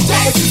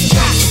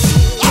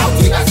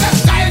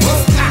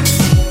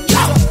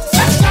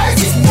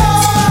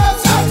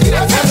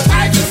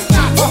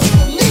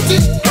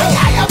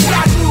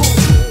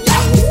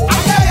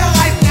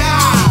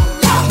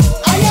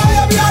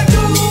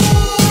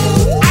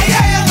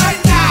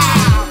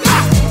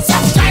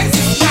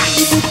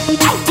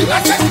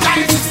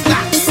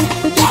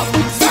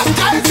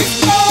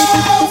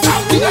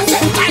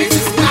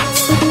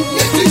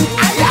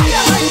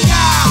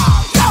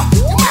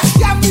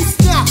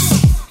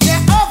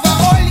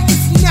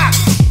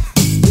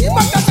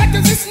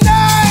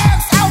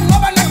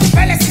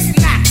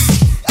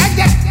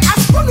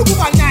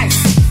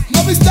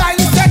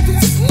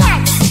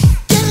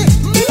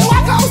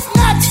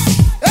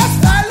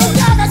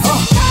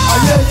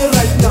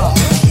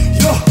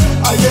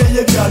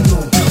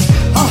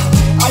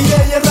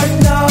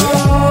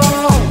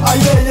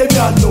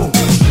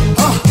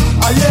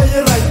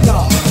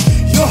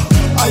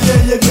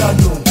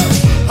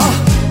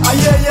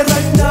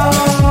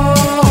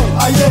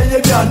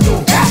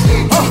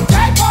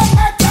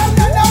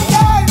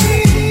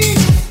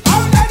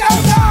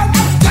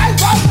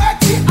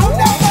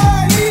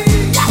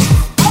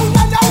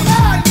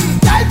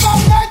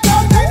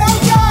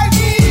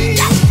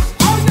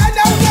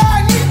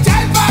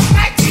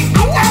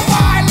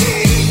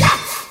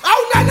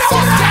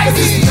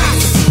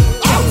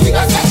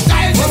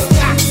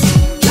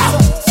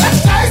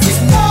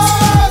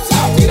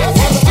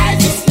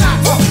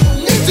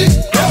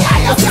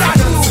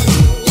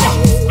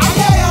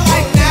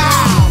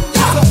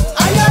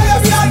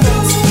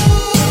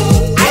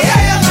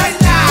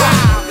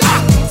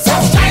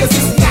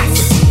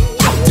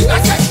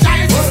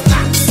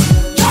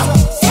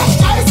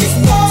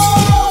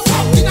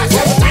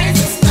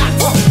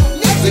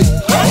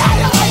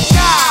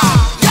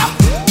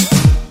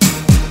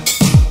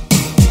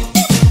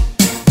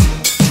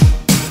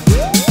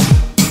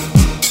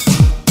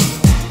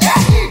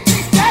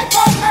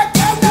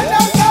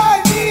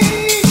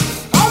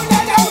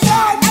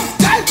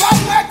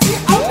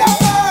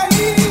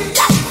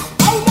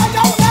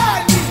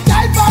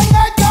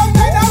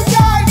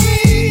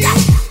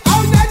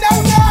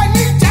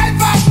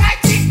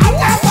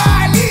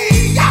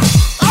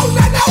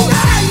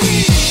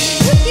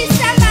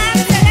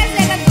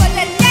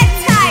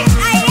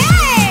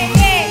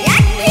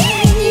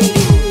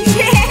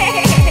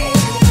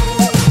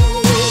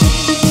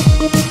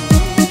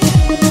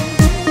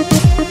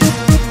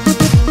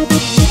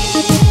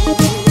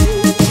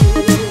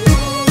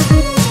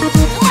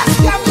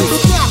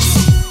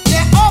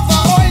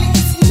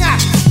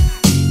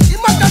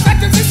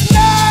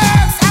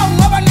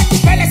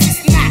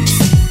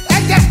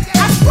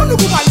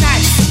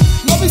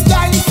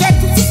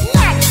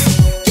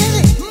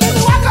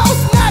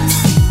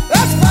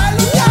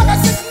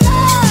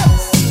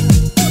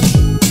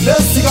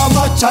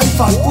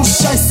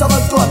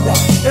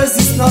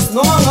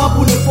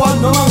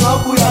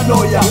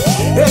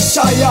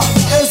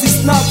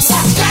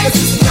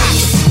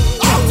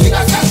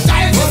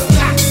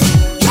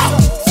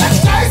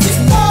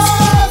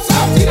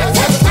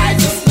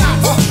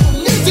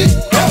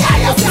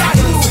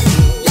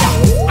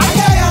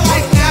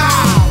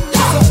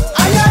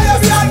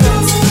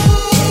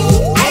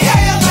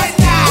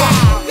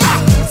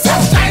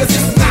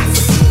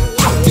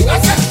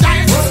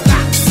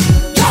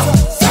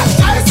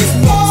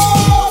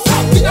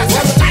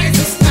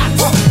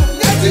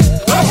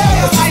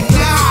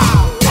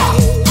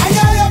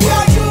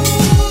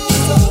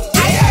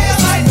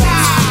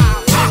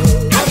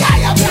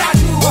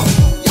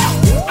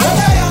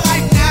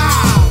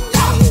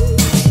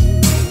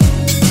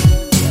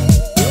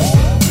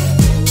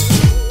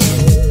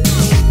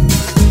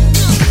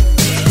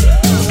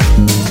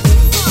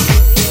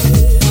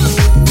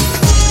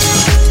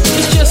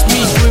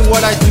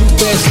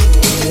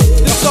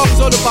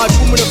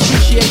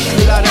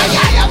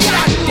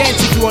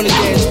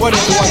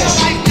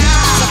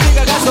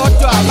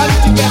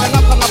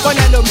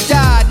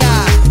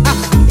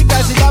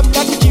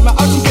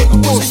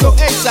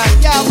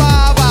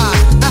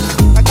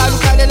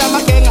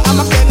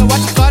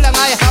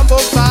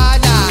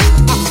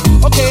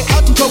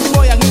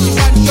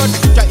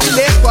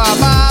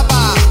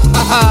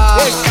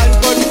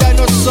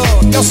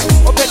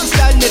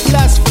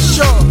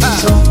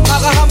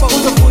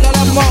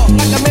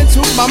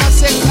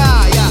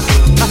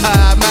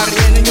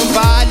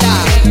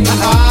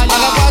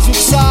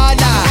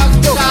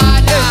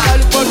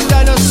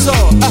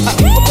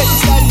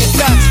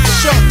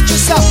Sure,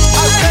 just up,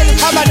 I'll tell you,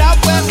 come on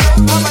up,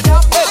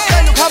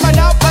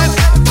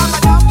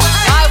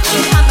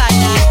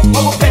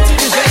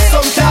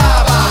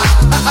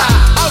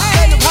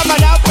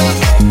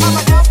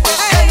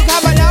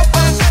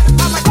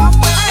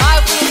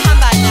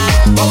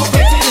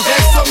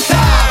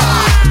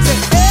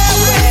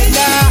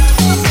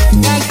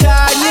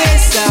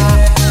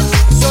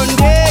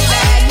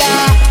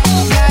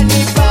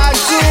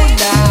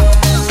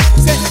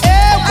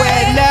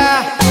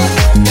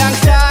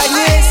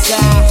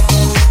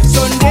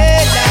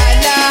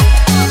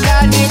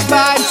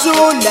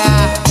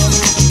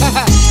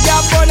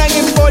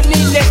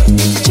 sengimbonile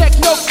check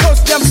no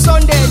cost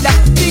yamsondela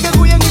fike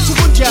kuye ngithi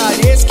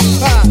kunjani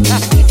esikipha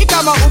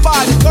igama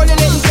ubani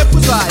tholele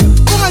inkepuzwayo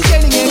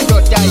ungangeni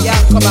ngendoda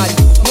yakho manje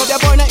ngoba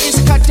yabona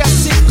isikhathi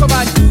asikho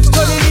manje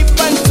tholele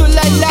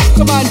ibantula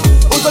lakho manje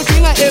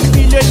uzodinga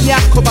empilweni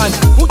yakho manje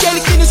utshela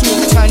iqiniso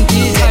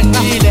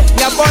ngokuthandile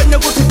yabona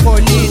ukuthi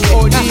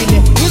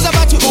upholile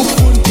ngizabathi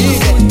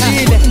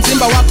ufundile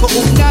umzimba wakho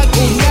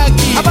unaki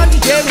abantu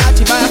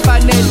njengathi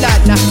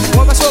bayafanelana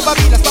ngoba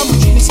sobabili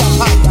asibambujini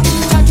siyahamba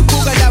thatha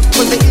ubuka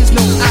lapho because there is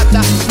no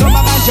other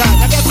noma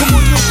kanjani akekho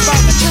umuntu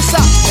ukubanga chisa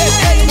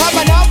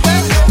hamba nawe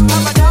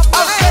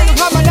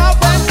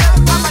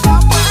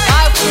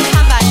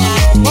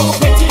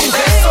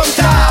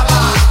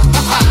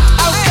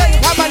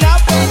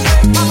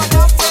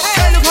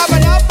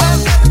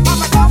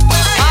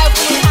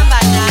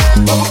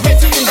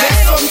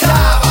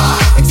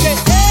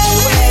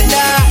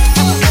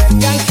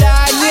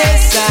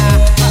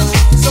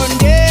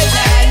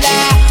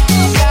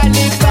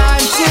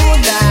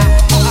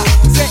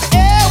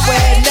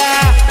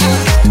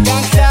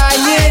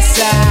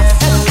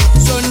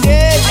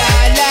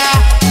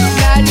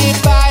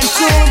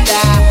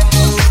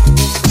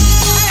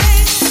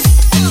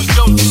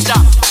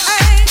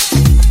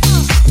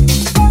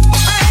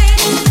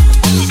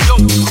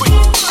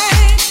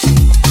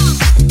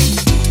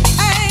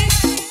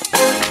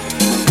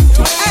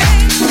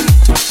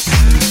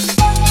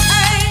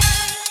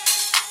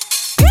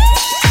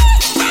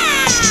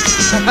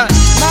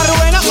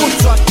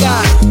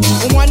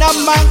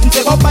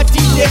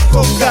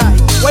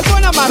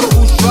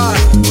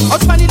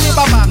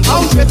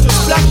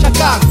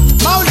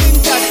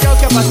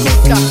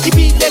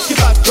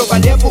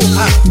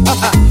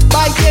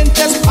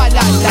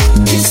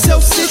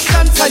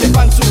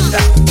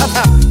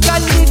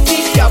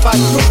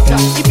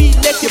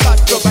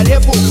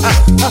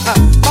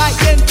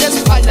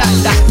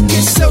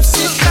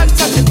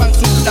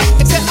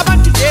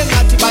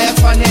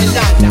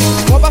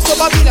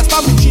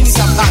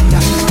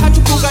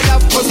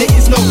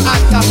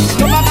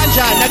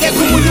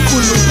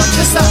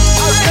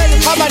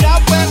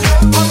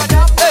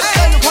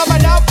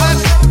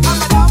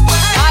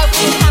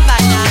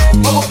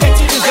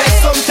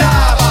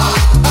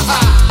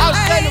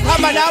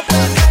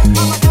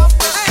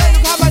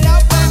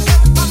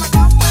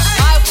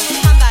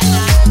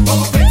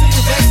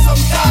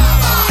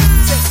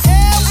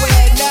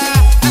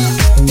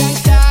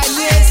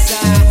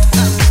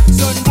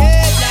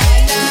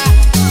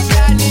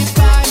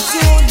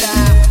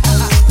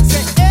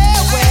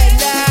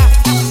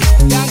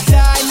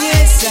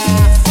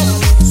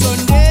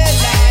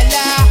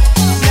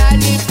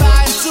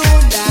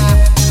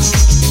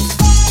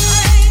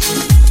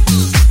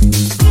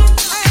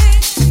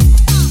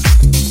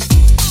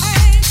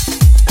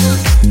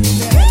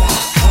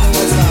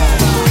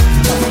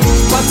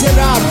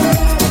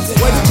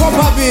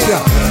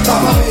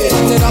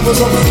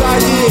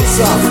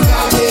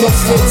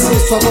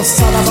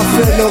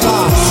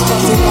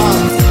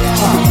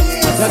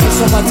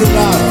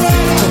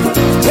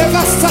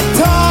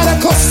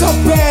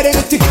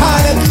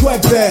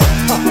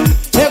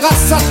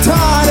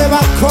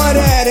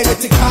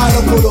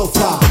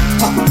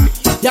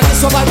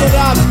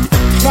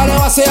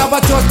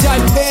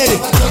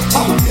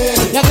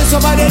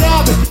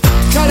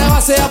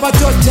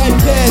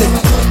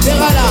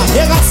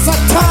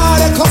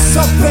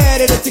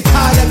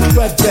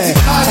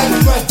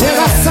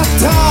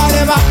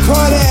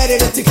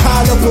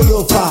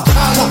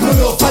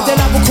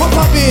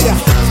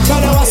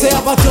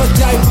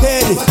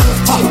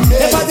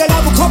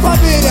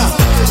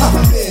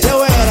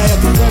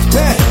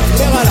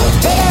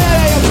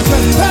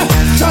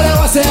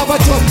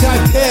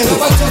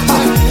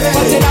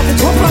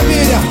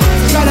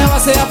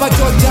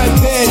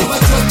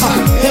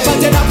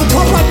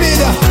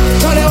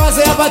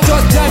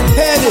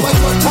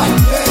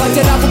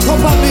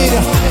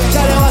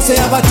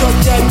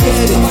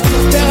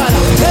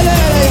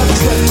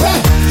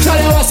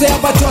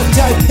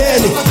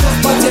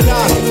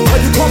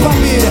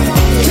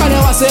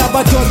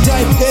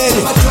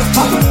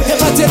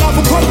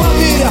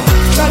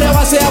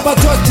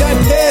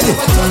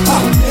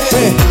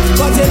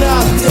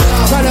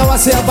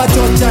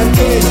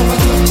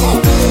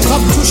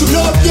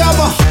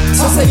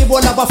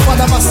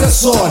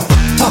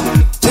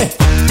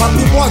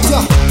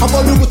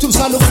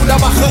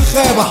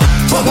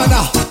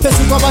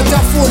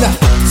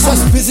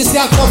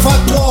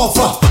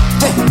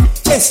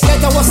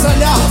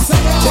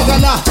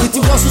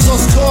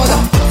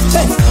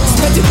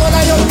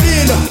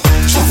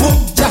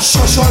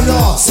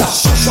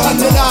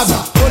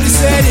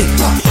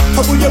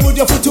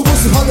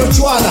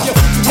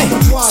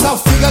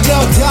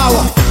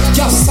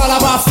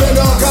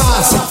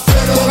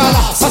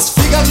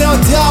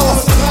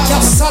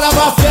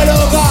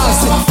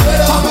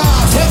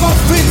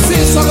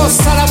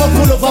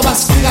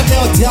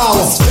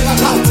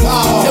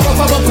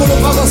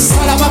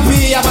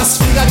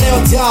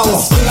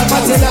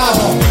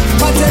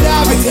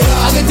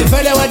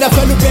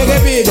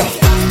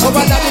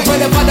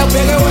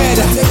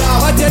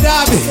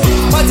Batelabi,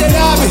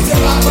 Batelabi,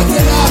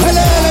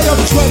 Helele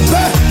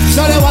yomchwembe,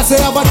 shale wase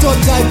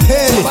abadoda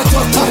ipheli,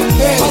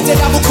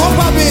 Batelabu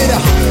komba mina,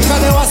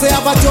 shale wase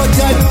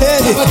abadoda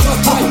ipheli,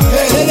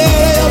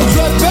 Helele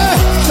yomchwembe,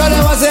 shale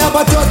wase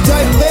abadoda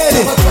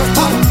ipheli,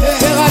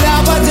 Begala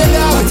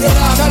Batelabi,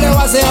 shale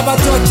wase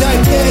abadoda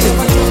ipheli,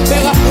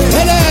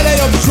 Helele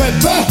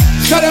yomchwembe,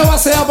 shale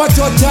wase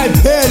abadoda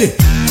ipheli,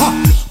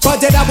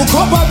 Batelabu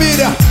komba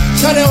mina,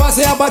 shale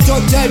wase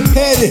abadoda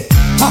ipheli.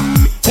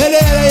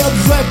 Helele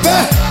yomchwembe,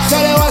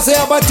 shale wase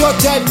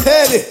abadoda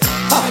ipheli,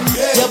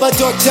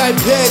 yabadoda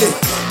ipheli,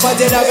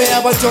 Batelabi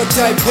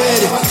yabadoda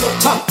ipheli,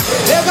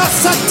 Ega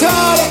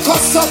satane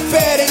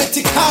kosopere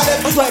letikane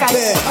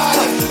mchwembe,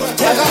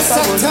 Ega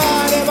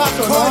satane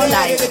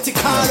bakone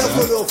letikane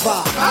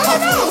kurufa,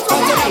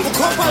 Batelabu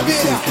komba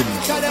mina,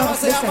 shale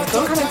wase abadoda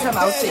Don't come into my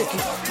house sick.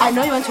 I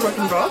know you want to work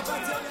in bro.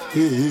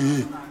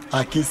 Hey,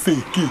 aqui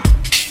seque.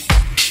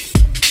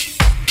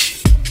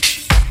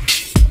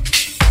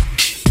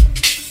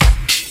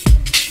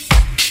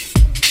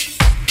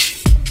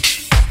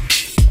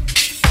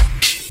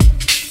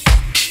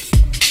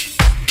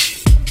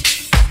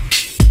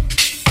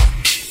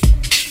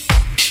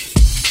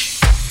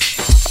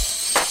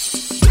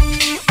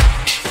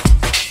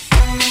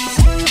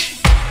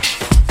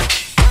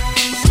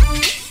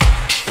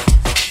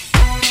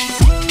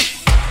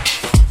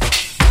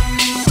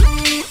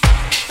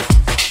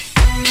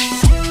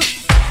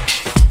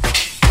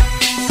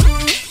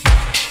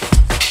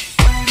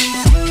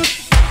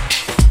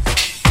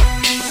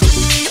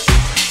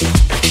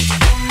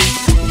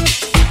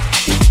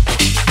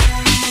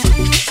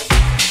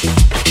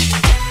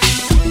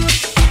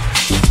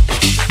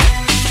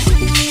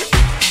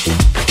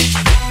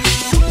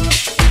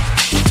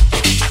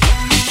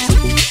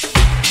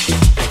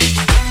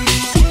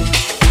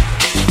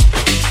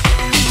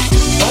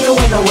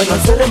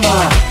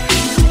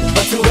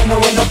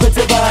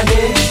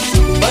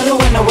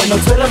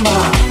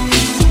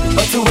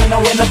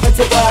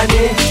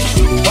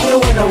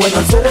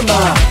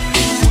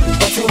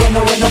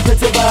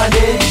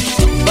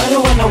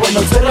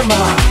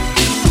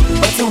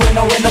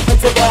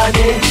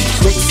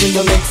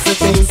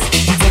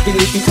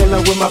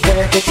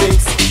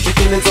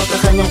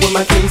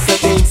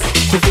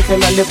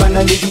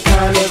 Lebana le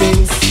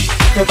di-colorings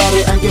Ge ba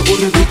re anke o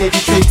re rute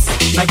di-tricks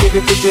Na ke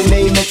re put your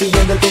name at the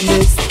end of the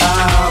list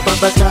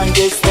Baba can't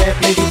get step,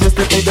 maybe just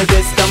a bit of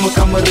this Kamo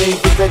kamoreng,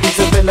 kita di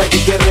sepela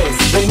ikeres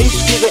The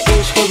niche to the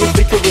inch, for a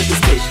bit with the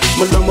stitch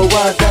Molomo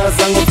wada,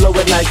 zango blow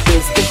it like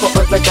this Tiko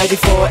out like I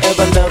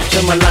forever love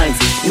my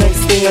lines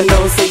Next thing I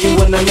know, say you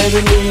wanna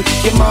marry me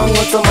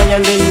Kimango to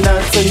maya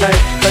nina tonight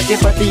Kake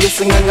pati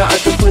yusinganga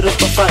at to put up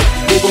a fight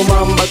Libo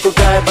mamba ko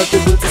kaya, but the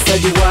boots is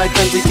sadi white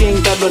Kanti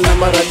king talo na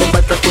marate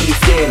bata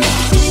polifena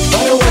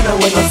Baro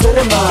wena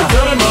serema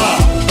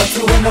But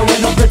you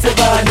wena pete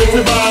bani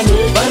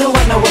Baro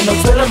wena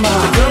serema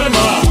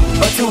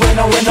But you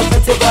wena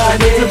pete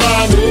bani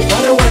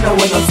Baro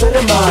wena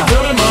serema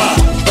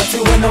But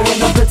you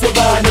wena pete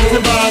bani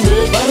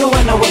Baro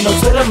wena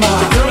serema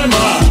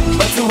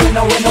But you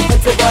wena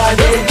pete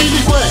bani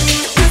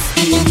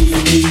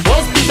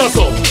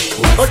Hospitaso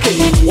Okay,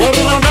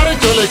 warna nare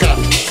cholega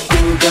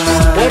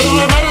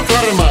Warna nare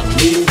twarema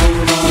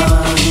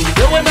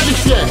Yewena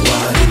lifye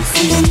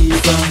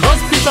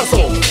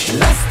Hospitaso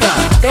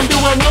Kandi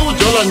wana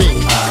ujolani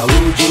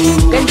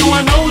Kandi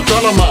wana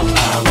ujolama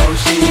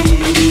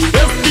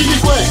Espili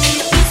kwe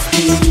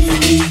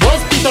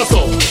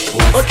Hospitaso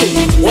Okay,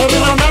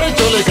 warna nare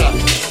cholega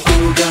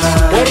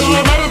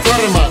Warna nare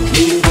twarema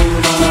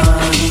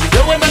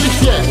Yewena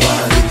lifye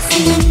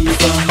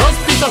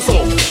Hospitaso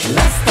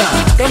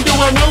Kandi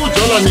wana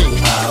ujolani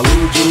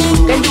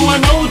Kandi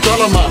wana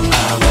ujolama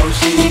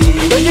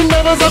Beyin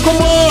nana za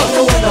kumo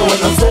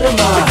Wena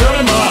serema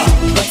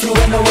But you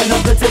wena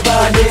pete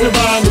bani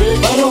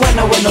Baro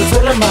wena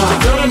serema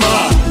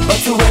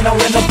But you wena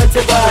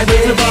pete bani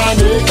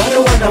Baro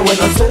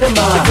wena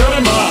serema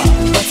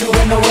But you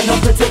wena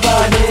pete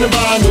bani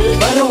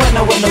Baro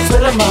wena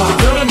serema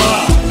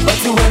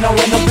But you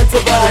wena pete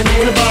bani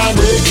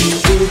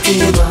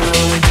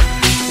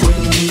When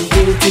you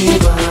get in your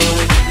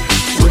band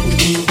When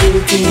you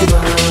get in your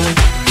band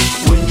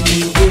When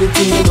you get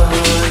in your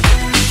band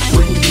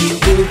When you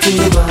get in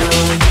your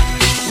band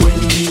When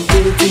you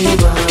get in your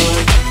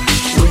band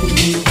When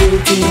you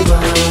get in your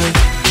band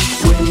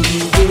When you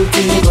get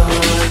in your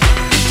band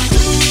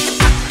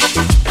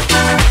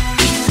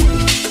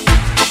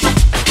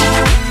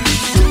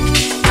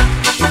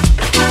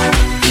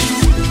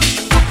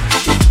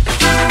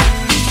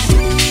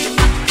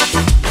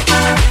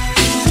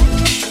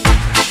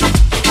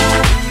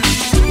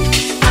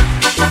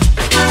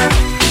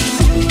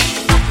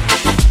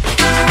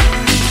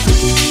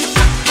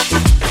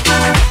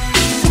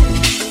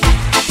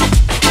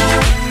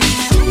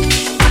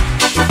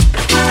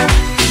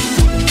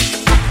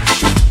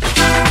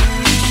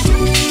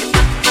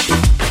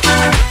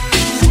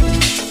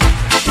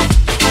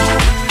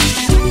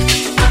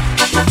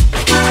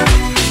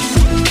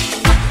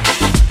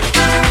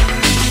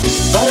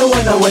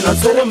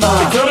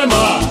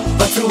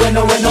But when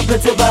I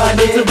put it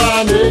bani,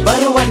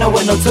 but when I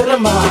to the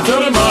man.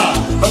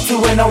 But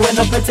when I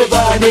put it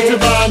bani,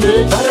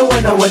 but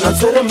when I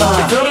to the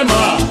man.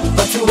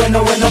 But when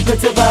I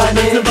put it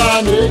bani,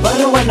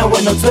 but when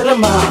I to the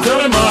man.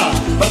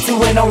 But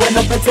when I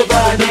put it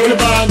bani,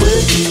 when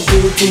you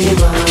get it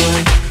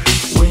right,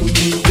 when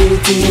you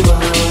get it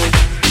right,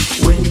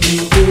 when you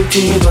get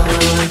it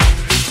right,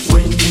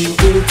 when you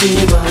get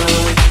it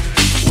right,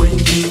 when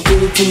you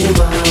get it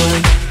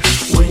right,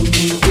 when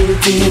you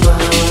get it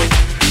right,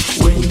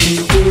 when you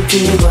get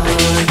it right.